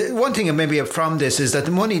one thing maybe from this is that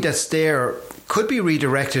the money that's there could be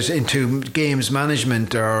redirected into games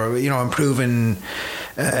management, or improving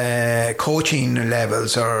coaching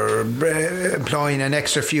levels, or employing an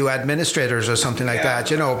extra few administrators or something like that.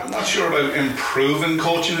 I'm not sure about improving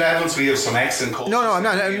coaching levels. We have some excellent coaches. No, I'm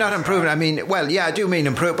not improving. I mean, well, yeah, I do mean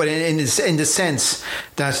improve, but in the sense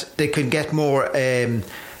that they could get more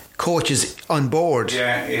coaches on board,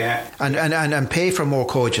 and pay for more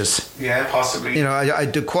coaches. Yeah, possibly.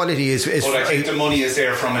 The quality is. But I think the money is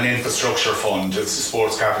there from an infrastructure fund. It's a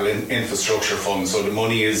sports capital infrastructure fund, so the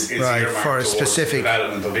money is earmarked for a specific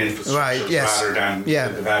development of infrastructure, rather than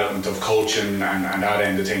the development of coaching and that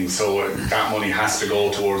end of things. So that money has to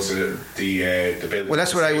go towards the building. Well,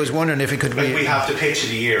 that's what I was wondering, if it could be. We have the pitch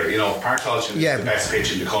of the year. Partulchan is the best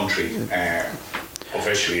pitch in the country.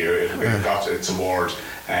 Officially, it got its award.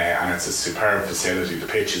 And it's a superb facility. The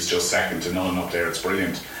pitch is just second to none up there. It's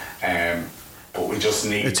brilliant. But we just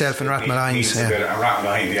need itself and Rathmellines.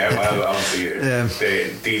 Rathmellines, well,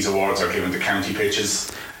 obviously these awards are given to county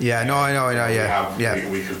pitches. Yeah, no, I know.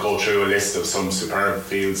 We could go through a list of some superb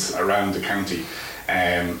fields around the county,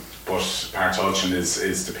 but Partulchan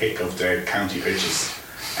is the pick of the county pitches,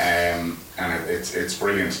 and it's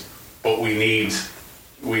brilliant. But we need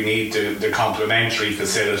the complementary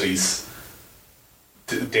facilities.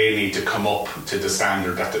 They need to come up to the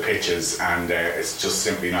standard that the pitch is, and it's just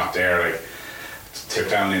simply not there. Like, tip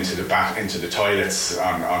down into the toilets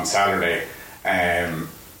on Saturday.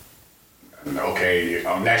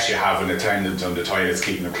 Unless you have an attendant on the toilets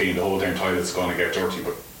keeping them clean, the whole damn toilet's going to get dirty.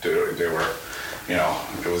 But they were,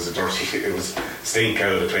 it was stink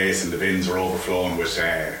out of the place, and the bins were overflowing with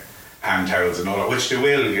hand towels and all that, which they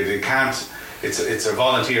will. They can't. It's a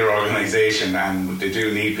volunteer organisation, and they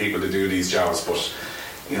do need people to do these jobs, but.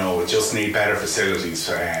 We just need better facilities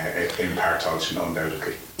in Partulchan,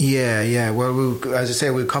 undoubtedly. Yeah. Well, as I say,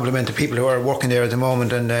 we'll compliment the people who are working there at the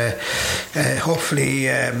moment, and hopefully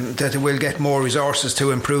that we'll get more resources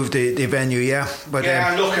to improve the venue. Yeah, but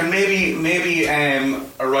look, and maybe a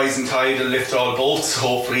rising tide will lift all boats.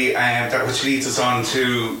 Hopefully, that which leads us on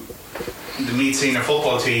to the Meath senior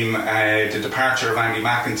football team. The departure of Andy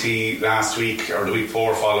McEntee last week or the week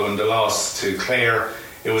before, following the loss to Clare.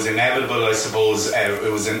 It was inevitable, I suppose.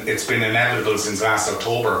 It's been inevitable since last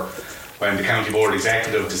October, when the county board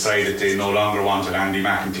executive decided they no longer wanted Andy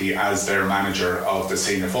McEntee as their manager of the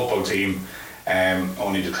senior football team.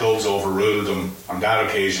 Only the clubs overruled them on that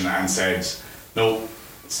occasion and said, no,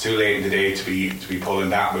 it's too late in the day to be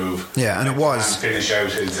pulling that move. Yeah, and it was. And finish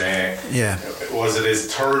out his. Was it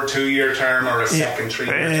his third 2-year term or a second 3-year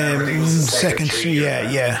term? I think it was the second 3-year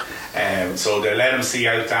term. So they let him see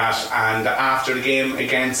out that, and after the game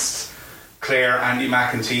against Clare, Andy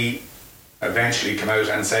McEntee eventually came out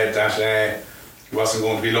and said that he wasn't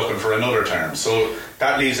going to be looking for another term. So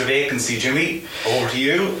that leaves a vacancy. Jimmy, over to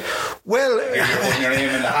you. Well, you're putting your name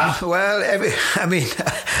in the hat. Well,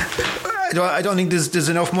 I don't think there's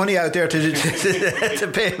enough money out there to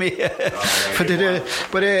pay me for the do.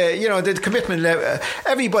 But the commitment level.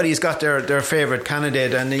 Everybody's got their favourite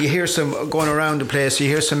candidate, and you hear some going around the place. You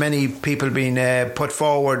hear so many people being put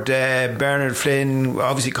forward. Bernard Flynn,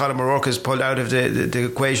 obviously Colin O'Rourke has pulled out of the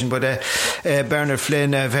equation, but Bernard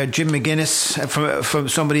Flynn. I've heard Jim McGuinness from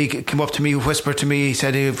somebody came up to me, whispered to me. He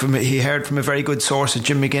said he heard from a very good source that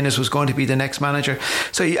Jim McGuinness was going to be the next manager.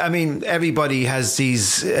 So everybody has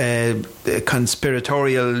these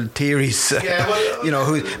conspiratorial theories. Yeah, well, you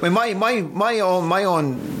know, my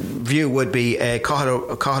own view would be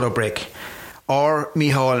Cathal O'Brick or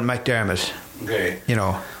Micheál McDermott. Okay. You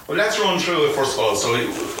know. Well, let's run through it first of all. So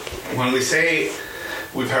when we say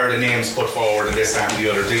we've heard the names put forward and this, that and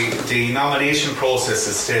the other, the nomination process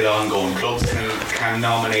is still ongoing. Clubs can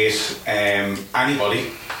nominate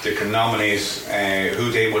anybody. They can nominate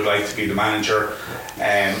who they would like to be the manager.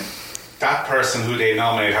 That person who they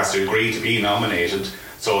nominate has to agree to be nominated.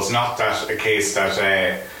 So it's not that a case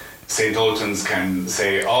that St. Ultans can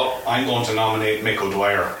say, "Oh, I'm going to nominate Mick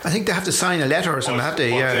O'Dwyer." I think they have to sign a letter or something, have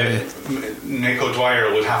they? Yeah. Mick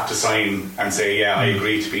O'Dwyer would have to sign and say, "Yeah, I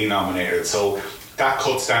agree to be nominated." So that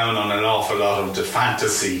cuts down on an awful lot of the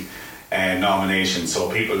fantasy nominations. So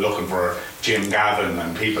people looking for Jim Gavin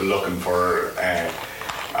and people looking for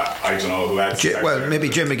I don't know who else. Maybe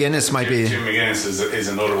Jim McGuinness might be. Jim McGuinness is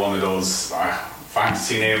another one of those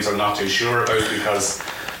fantasy names I'm not too sure about, because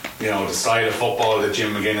you know the style of football that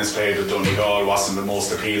Jim McGuinness played with Donegal wasn't the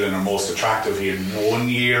most appealing or most attractive. He had 1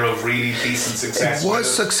 year of really decent success. It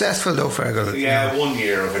was successful though, Fergal. Yeah, 1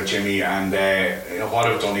 year of it, Jimmy. And what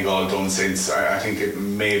have Donegal done since? I think it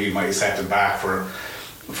maybe might have set them back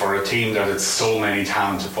for a team that had so many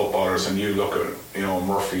talented footballers. And you look at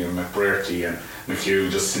Murphy and McBrearty and McHugh,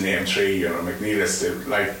 just to name three, or McNeilis,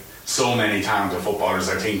 like so many talented footballers.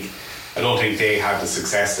 I don't think they had the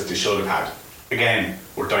success that they should have had. Again,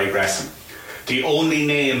 we're digressing. The only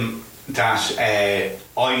name that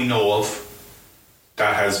I know of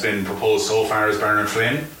that has been proposed so far is Bernard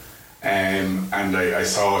Flynn, and I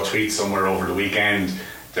saw a tweet somewhere over the weekend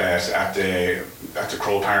that at the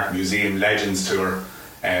Croke Park Museum Legends Tour,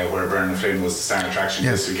 where Bernard Flynn was the star attraction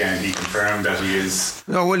this weekend, he confirmed that he is.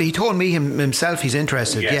 No, well, he told me himself he's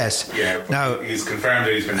interested. Yes. Yeah. Now he's confirmed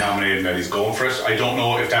that he's been nominated and that he's going for it. I don't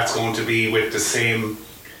know if that's going to be with the same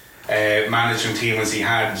management team as he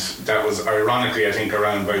had. That was ironically, I think,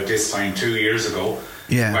 around about this time 2 years ago.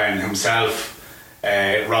 Yeah. When himself,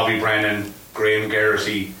 Robbie Brennan, Graham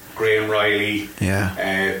Geraghty, Graham Riley,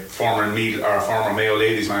 former Mayo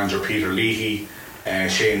Ladies manager Peter Leahy,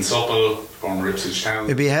 Shane Supple, former Ipswich Town.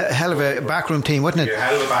 It'd be a hell of a backroom team, wouldn't it? Yeah, a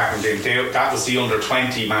hell of a backroom team. That was the under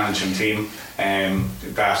 20 management team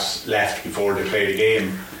that left before they played a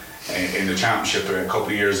game in the championship a couple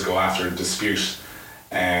of years ago after a dispute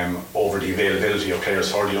over the availability of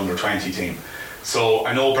players for the under 20 team. So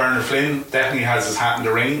I know Bernard Flynn definitely has his hat in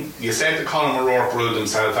the ring. You said that Colin O'Rourke ruled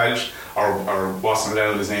himself out or wasn't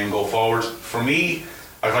allowing his name go forward. For me,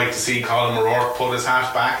 I'd like to see Colin O'Rourke put his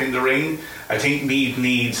hat back in the ring. I think Meath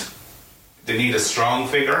need a strong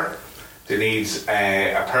figure. They need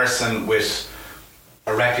a person with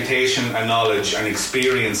a reputation and knowledge and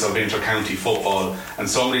experience of inter-county football, and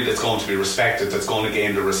somebody that's going to be respected, that's going to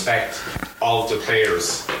gain the respect of the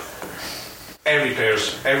players. Every player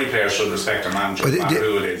should respect their manager, no matter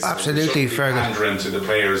who it is. Absolutely, fair enough. Pandering to the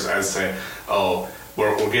players as say,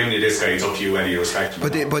 we're giving you this guy, it's up to you whether you respect him.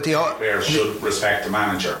 But the players should respect the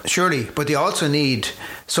manager. Surely, but they also need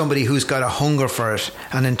somebody who's got a hunger for it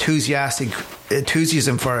and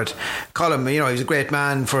enthusiasm for it. Colin, he's a great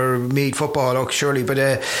man for Meath football, surely,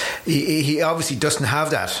 but he obviously doesn't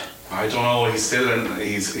have that. I don't know.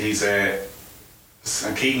 He's a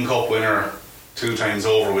Keaton Cup winner 2 times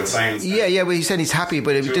over with Science. Yeah, well, he said he's happy,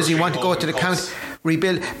 but does he want to go to the count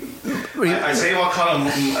rebuild? I say what Colin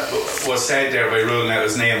was said there by ruling out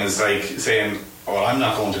his name is like saying, "Well, I'm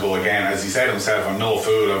not going to go again." As he said himself, "I'm no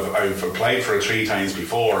fool. I've applied for it 3 times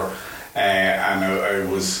before, and I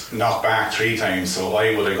was knocked back 3 times. So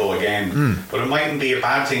why would I go again?" But it mightn't be a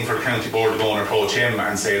bad thing for the county board to go and approach him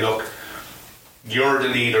and say, "Look, you're the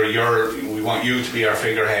leader. We want you to be our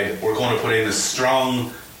figurehead. We're going to put in a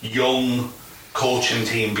strong, young coaching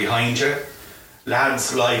team behind you.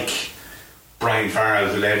 Lads like Brian Farrell,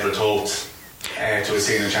 who led Ratoath to a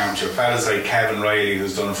senior championship. Fellas like Kevin Riley,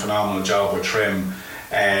 who's done a phenomenal job with Trim.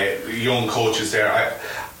 Young coaches there.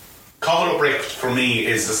 Cathal O'Brick, for me,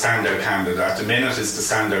 is the standout candidate. At the minute, is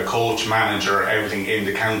the standout coach, manager, everything in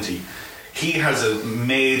the county. He has a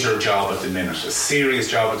major job at the minute, a serious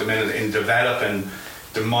job at the minute in developing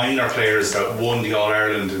the minor players that won the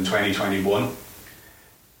All-Ireland in 2021,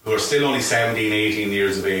 who are still only 17, 18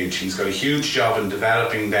 years of age. He's got a huge job in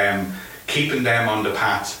developing them, keeping them on the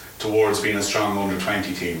path towards being a strong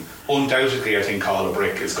under-20 team. Undoubtedly, I think Cathal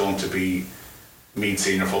O'Brick is going to be Meath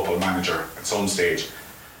senior football manager at some stage.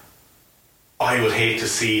 I would hate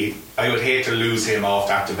to lose him off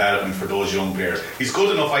that development for those young players. He's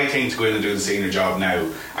good enough, I think, to go in and do the senior job now,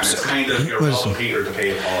 and it's kind of your Paul Peter to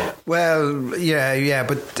pay Paul. Well, yeah,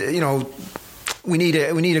 but we need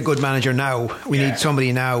a good manager now. We need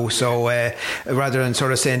somebody now. So rather than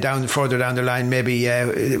sort of saying further down the line, maybe.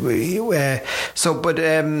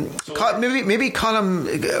 Maybe Colm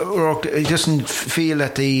O'Rourke doesn't feel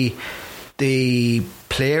that the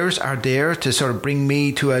players are there to sort of bring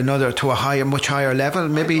me to a much higher level.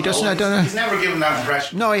 Maybe he doesn't. I don't know. He's never given that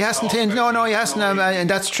impression. No, he hasn't. No, he hasn't. And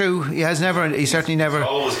that's true. He has never. He certainly never. He's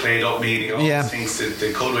always played up me. He always thinks that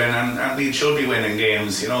they could win, and they should be winning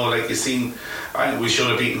games. Like you seen, we should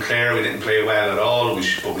have beaten Clare. We didn't play well at all.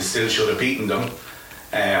 But we still should have beaten them.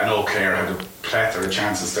 I know Clare had a plethora of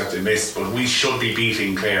chances that they missed, but we should be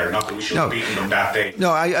beating Clare, not that we should have beaten them that day.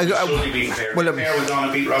 No, we should be beating Clare. Clare went on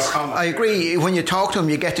and beat Roscommon. I agree. When you talk to him,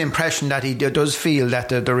 you get the impression that he does feel that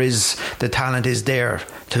the talent is there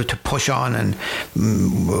to push on and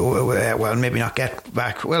maybe not get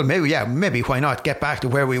back. Well, maybe why not get back to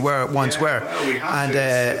where we once were? And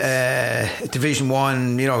Division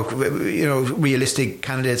 1, realistic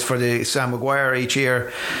candidates for the Sam Maguire each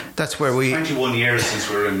year. That's where 21 years since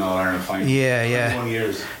we were in All Ireland final. 21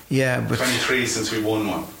 years. Yeah, but 23 since we won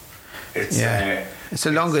one. It's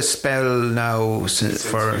the longest spell now since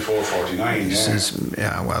before 49.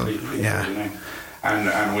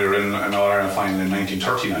 And we were in an All Ireland final in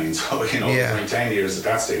 1939, so it was only 10 years at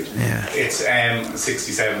that stage. Yeah. It's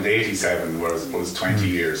 67 to 87 was 20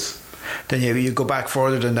 years. Then you go back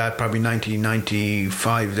further than that, probably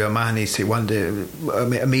 1995. The O'Mahony won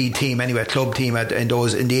a Meath team anyway, a club team in the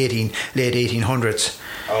late 1800s.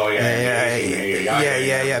 Oh yeah,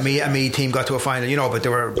 A Meath team got to a final, but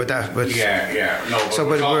let's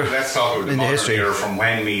talk about the modern era from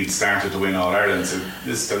when Meath started to win All Ireland. So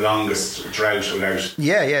this is the longest drought without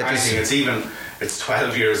anything. It's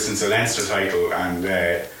 12 years since the Leinster title, and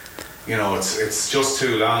it's just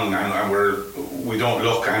too long, and we don't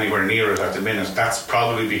look anywhere near it at the minute. That's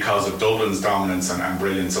probably because of Dublin's dominance and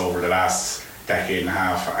brilliance over the last decade and a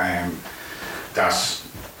half. That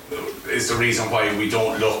is the reason why we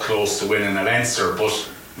don't look close to winning a Leinster. But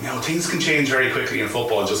things can change very quickly in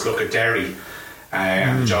football. Just look at Derry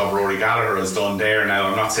and the job Rory Gallagher has done there. Now,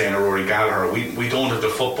 I'm not saying Rory Gallagher. We don't have the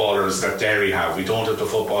footballers that Derry have. We don't have the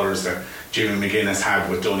footballers that Jimmy McGuinness had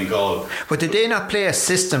with Donegal. But did they not play a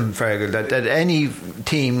system, Fergal, that any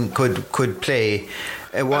team could play?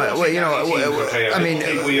 I don't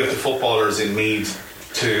think we have the footballers in Meath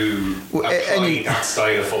to apply that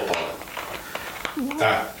style of football.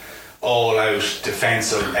 That all-out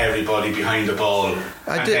defensive, everybody behind the ball,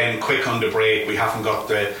 then quick on the break. We haven't got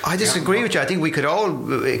the. I disagree with you. I think we could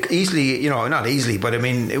all easily, not easily, but I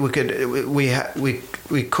mean, we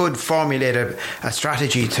could formulate a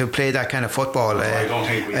strategy to play that kind of football. I don't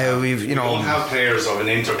think we have. We don't have players of an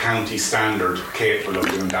inter-county standard capable of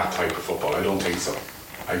doing that type of football. I don't think so.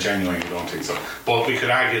 I genuinely don't think so. But we could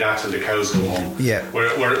argue that till the cows come home. Yeah.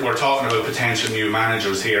 We're talking about potential new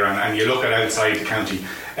managers here, and you look at outside the county.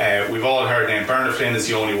 We've all heard name. Bernard Flynn is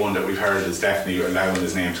the only one that we've heard is definitely allowing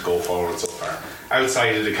his name to go forward so far.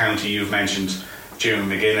 Outside of the county, you've mentioned Jim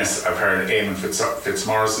McGuinness. I've heard Eamon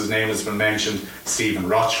Fitzmaurice's name has been mentioned. Stephen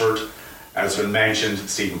Rochford has been mentioned.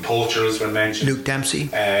 Stephen Poulter has been mentioned. Luke Dempsey.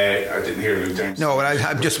 I didn't hear Luke Dempsey. No,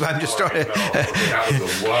 I'm just starting. That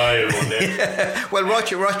was a wild one there. Yeah. Well,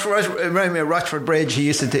 Rochford Bridge. He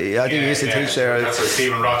used to. I think he used to teach there. That's what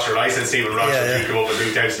Stephen Rochford. I said Stephen Rochford. You come up with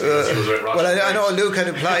Luke Dempsey. He was with Rochford. Well, I know Luke had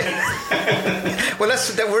applied. Well,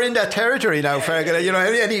 we're in that territory now, Fergal.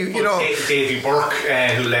 Davy Burke,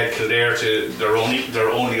 who led Kildare to their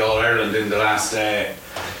only All Ireland in the last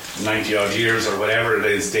 90 odd years or whatever it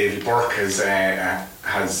is. Davy Burke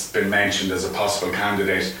has been mentioned as a possible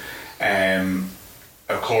candidate.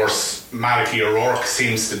 Of course, Malachy O'Rourke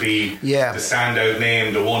seems to be the standout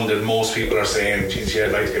name, the one that most people are saying, geez,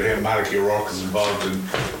 I'd like to get him. Malachy O'Rourke is involved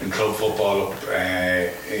in club football up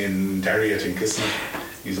in Derry, I think, isn't it?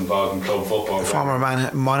 He's involved in club football. Former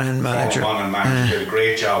Monaghan manager. Did a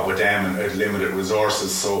great job with them and at limited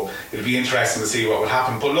resources, so it'll be interesting to see what will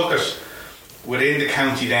happen. But look at within the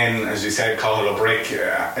county then, as you said, Cathal O'Brick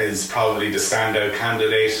is probably the standout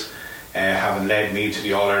candidate, having led me to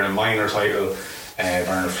the All-Ireland minor title.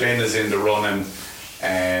 Bernard Flynn is in the running.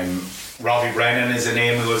 Robbie Brennan is a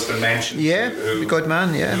name who has been mentioned. Yeah, good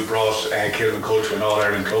man, who brought Kilmacool to an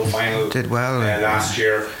All-Ireland club final. Did well last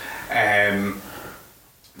year.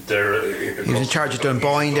 He was in charge of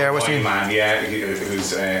Dunboyne there, wasn't he? Man,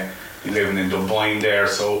 who's living in Dunboyne there.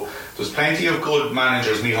 So there's plenty of good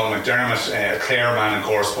managers. Micheál McDermott, a Clare man, of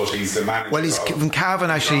course, but he's the manager. Well, he's from Cavan,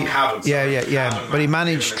 actually. Cavan, but he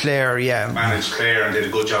managed Clare, Managed Clare and did a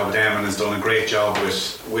good job with them, and has done a great job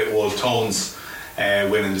with Wolfe Tones,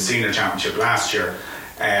 winning the senior championship last year.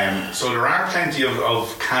 So there are plenty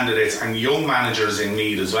of candidates and young managers in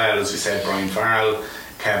Meath as well. As we said, Brian Farrell,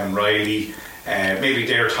 Kevin Riley. Maybe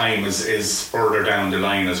their time is further down the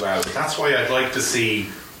line as well. But that's why I'd like to see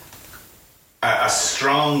a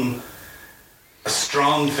strong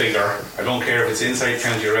figure. I don't care if it's inside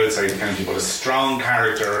county or outside county, but a strong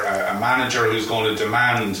character, a manager who's going to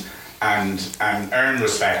demand and earn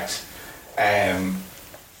respect,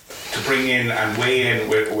 to bring in and weigh in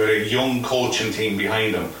with a young coaching team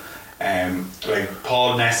behind them. Like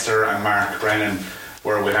Paul Nestor and Mark Brennan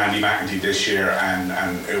were with Andy McEntee this year, and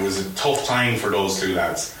it was a tough time for those two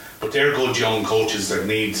lads. But they're good young coaches that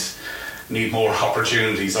need more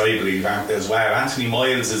opportunities, I believe, as well. Anthony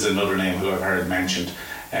Miles is another name who I've heard mentioned.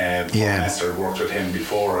 Paul Nestor worked with him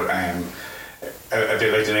before. A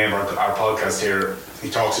bit like the name of our podcast here, he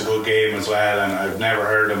talks a good game as well, and I've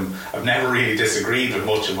never really disagreed with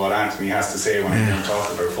much of what Anthony has to say when he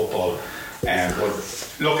talks about football.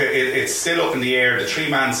 But look, it's still up in the air. The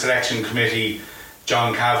 3-man selection committee,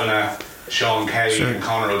 John Kavanagh, Sean Kelly and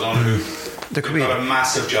Conor O'Donoghue, there could be got a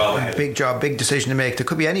massive job ahead. Big decision to make. There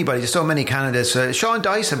could be anybody. There's so many candidates. Sean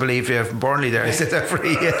Dice, I believe, from Burnley there. Is there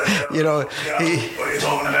free? You know, what are you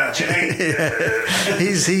talking about, Jimmy?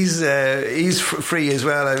 He's free as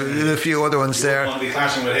well. A few other ones there. Want to be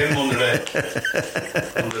clashing with him under the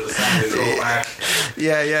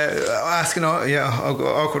Sunday. Asking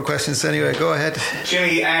awkward questions. Anyway, go ahead,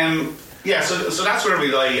 Jimmy. So that's where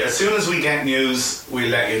we lie. As soon as we get news, we'll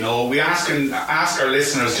let you know. We ask our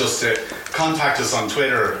listeners just to contact us on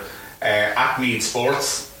Twitter at Meath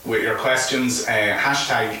Sports with your questions.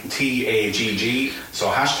 Hashtag TAGG. So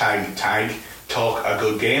hashtag tag Talk a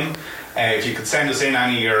Good Game. If you could send us in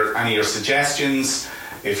any of your suggestions,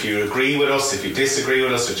 if you agree with us, if you disagree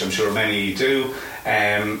with us, which I'm sure many do,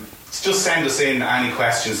 just send us in any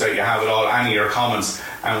questions that you have at all, any of your comments,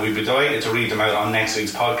 and we'd be delighted to read them out on next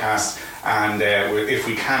week's podcast. And if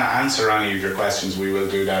we can answer any of your questions, we will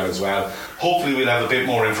do that as well. Hopefully we'll have a bit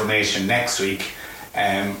more information next week.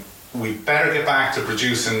 We better get back to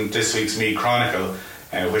producing this week's Meath Chronicle,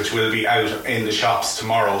 which will be out in the shops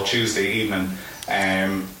tomorrow, Tuesday evening.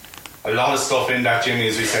 A lot of stuff in that, Jimmy,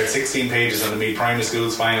 as we said, 16 pages on the Meath Primary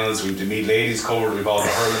Schools finals. We've the Meath Ladies covered, we've all the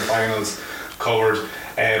hurling finals covered.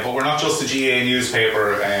 But we're not just a GA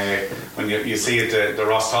newspaper. When you see it, the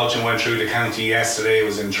Ross Tolchin went through the county yesterday,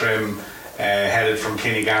 was in Trim, headed from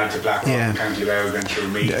Kinnegad to Blackrock, County Louth, went through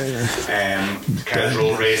Meath. The Kells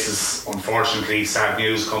Road races, unfortunately, sad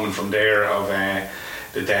news coming from there of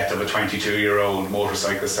the death of a 22-year-old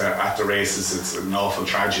motorcyclist at the races. It's an awful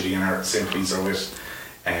tragedy, and our sympathies are with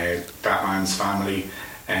that man's family.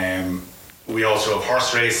 We also have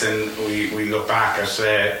horse racing. We look back at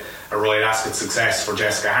a Royal Ascot success for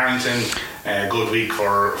Jessica Harrington. Good week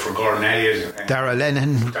for Gordon Elliott. Dara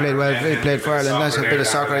Lennon played well. Played for Ireland. That's a bit of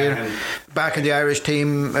soccer. Back in the Irish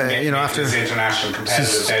team. After his international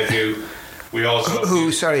competitive debut. We also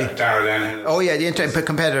Dara Lennon. Oh yeah, the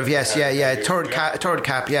competitive. Yes, third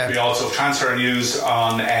cap. Yeah. We also have transfer news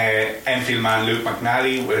on Enfield man Luke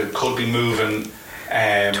McNally. Could be moving.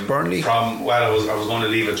 To Burnley? I was going to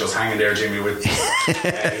leave it just hanging there, Jimmy, with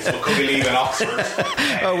so could be leaving Oxford.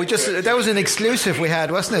 That was an exclusive we had,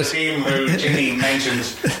 wasn't it? The team who Jimmy mentioned,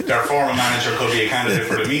 their former manager could be a candidate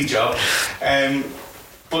for the Meath job.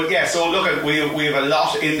 But yeah, so look, we have a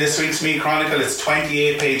lot in this week's Meath Chronicle. It's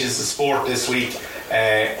 28 pages of sport this week,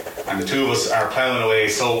 and the two of us are ploughing away.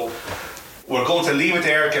 So we're going to leave it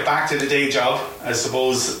there, get back to the day job, I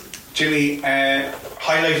suppose. Jimmy,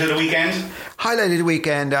 highlight of the weekend? Highlight of the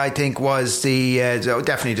weekend, I think, was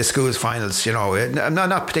definitely the schools finals.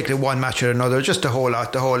 Not particularly one match or another, just the whole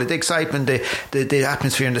lot, the excitement, the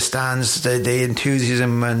atmosphere in the stands, the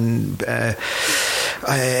enthusiasm and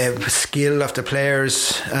skill of the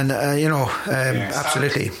players, and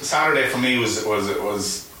absolutely. Saturday for me was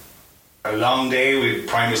a long day with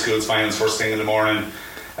primary schools finals first thing in the morning.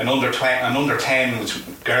 An under 10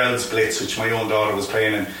 which girls blitz, which my own daughter was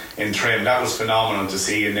playing in Trim. That was phenomenal to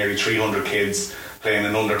see, and nearly 300 kids playing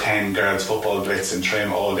an under 10 girls football blitz in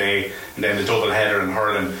Trim all day, and then the double header in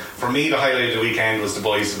hurling. For me, the highlight of the weekend was the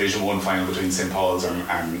boys Division 1 final between St Paul's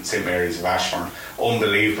and St Mary's of Ashbourne.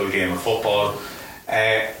 Unbelievable game of football.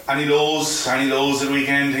 Any lows of the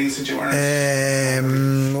weekend, things that you weren't?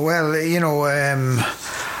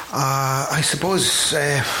 I suppose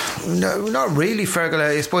No, not really, Fergal.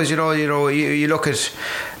 I suppose you look at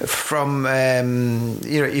from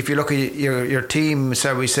if you look at your team,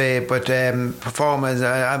 so we say, but performance.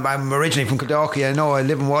 I'm originally from Kildare. I know I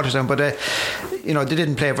live in Watertown, but they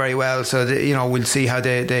didn't play very well. So we'll see how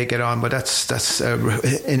they get on. But that's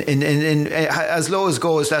in as low as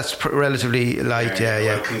goes. That's relatively light. Yeah.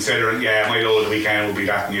 Well, considering my low of the weekend will be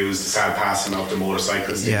that news, the sad passing of the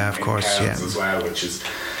motorcyclists. Of course, as well, which is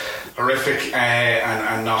horrific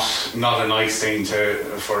and not a nice thing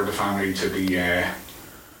for the family to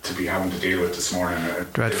be having to deal with this morning.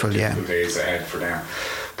 Dreadful, difficult days ahead for them.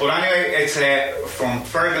 But anyway, it's from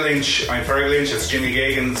Fergal Lynch. I'm Fergal Lynch. It's Jimmy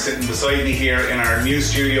Gagan sitting beside me here in our new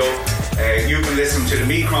studio. You've been listening to the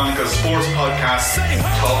Meath Chronicles Sports Podcast,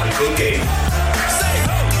 Talking Good Game.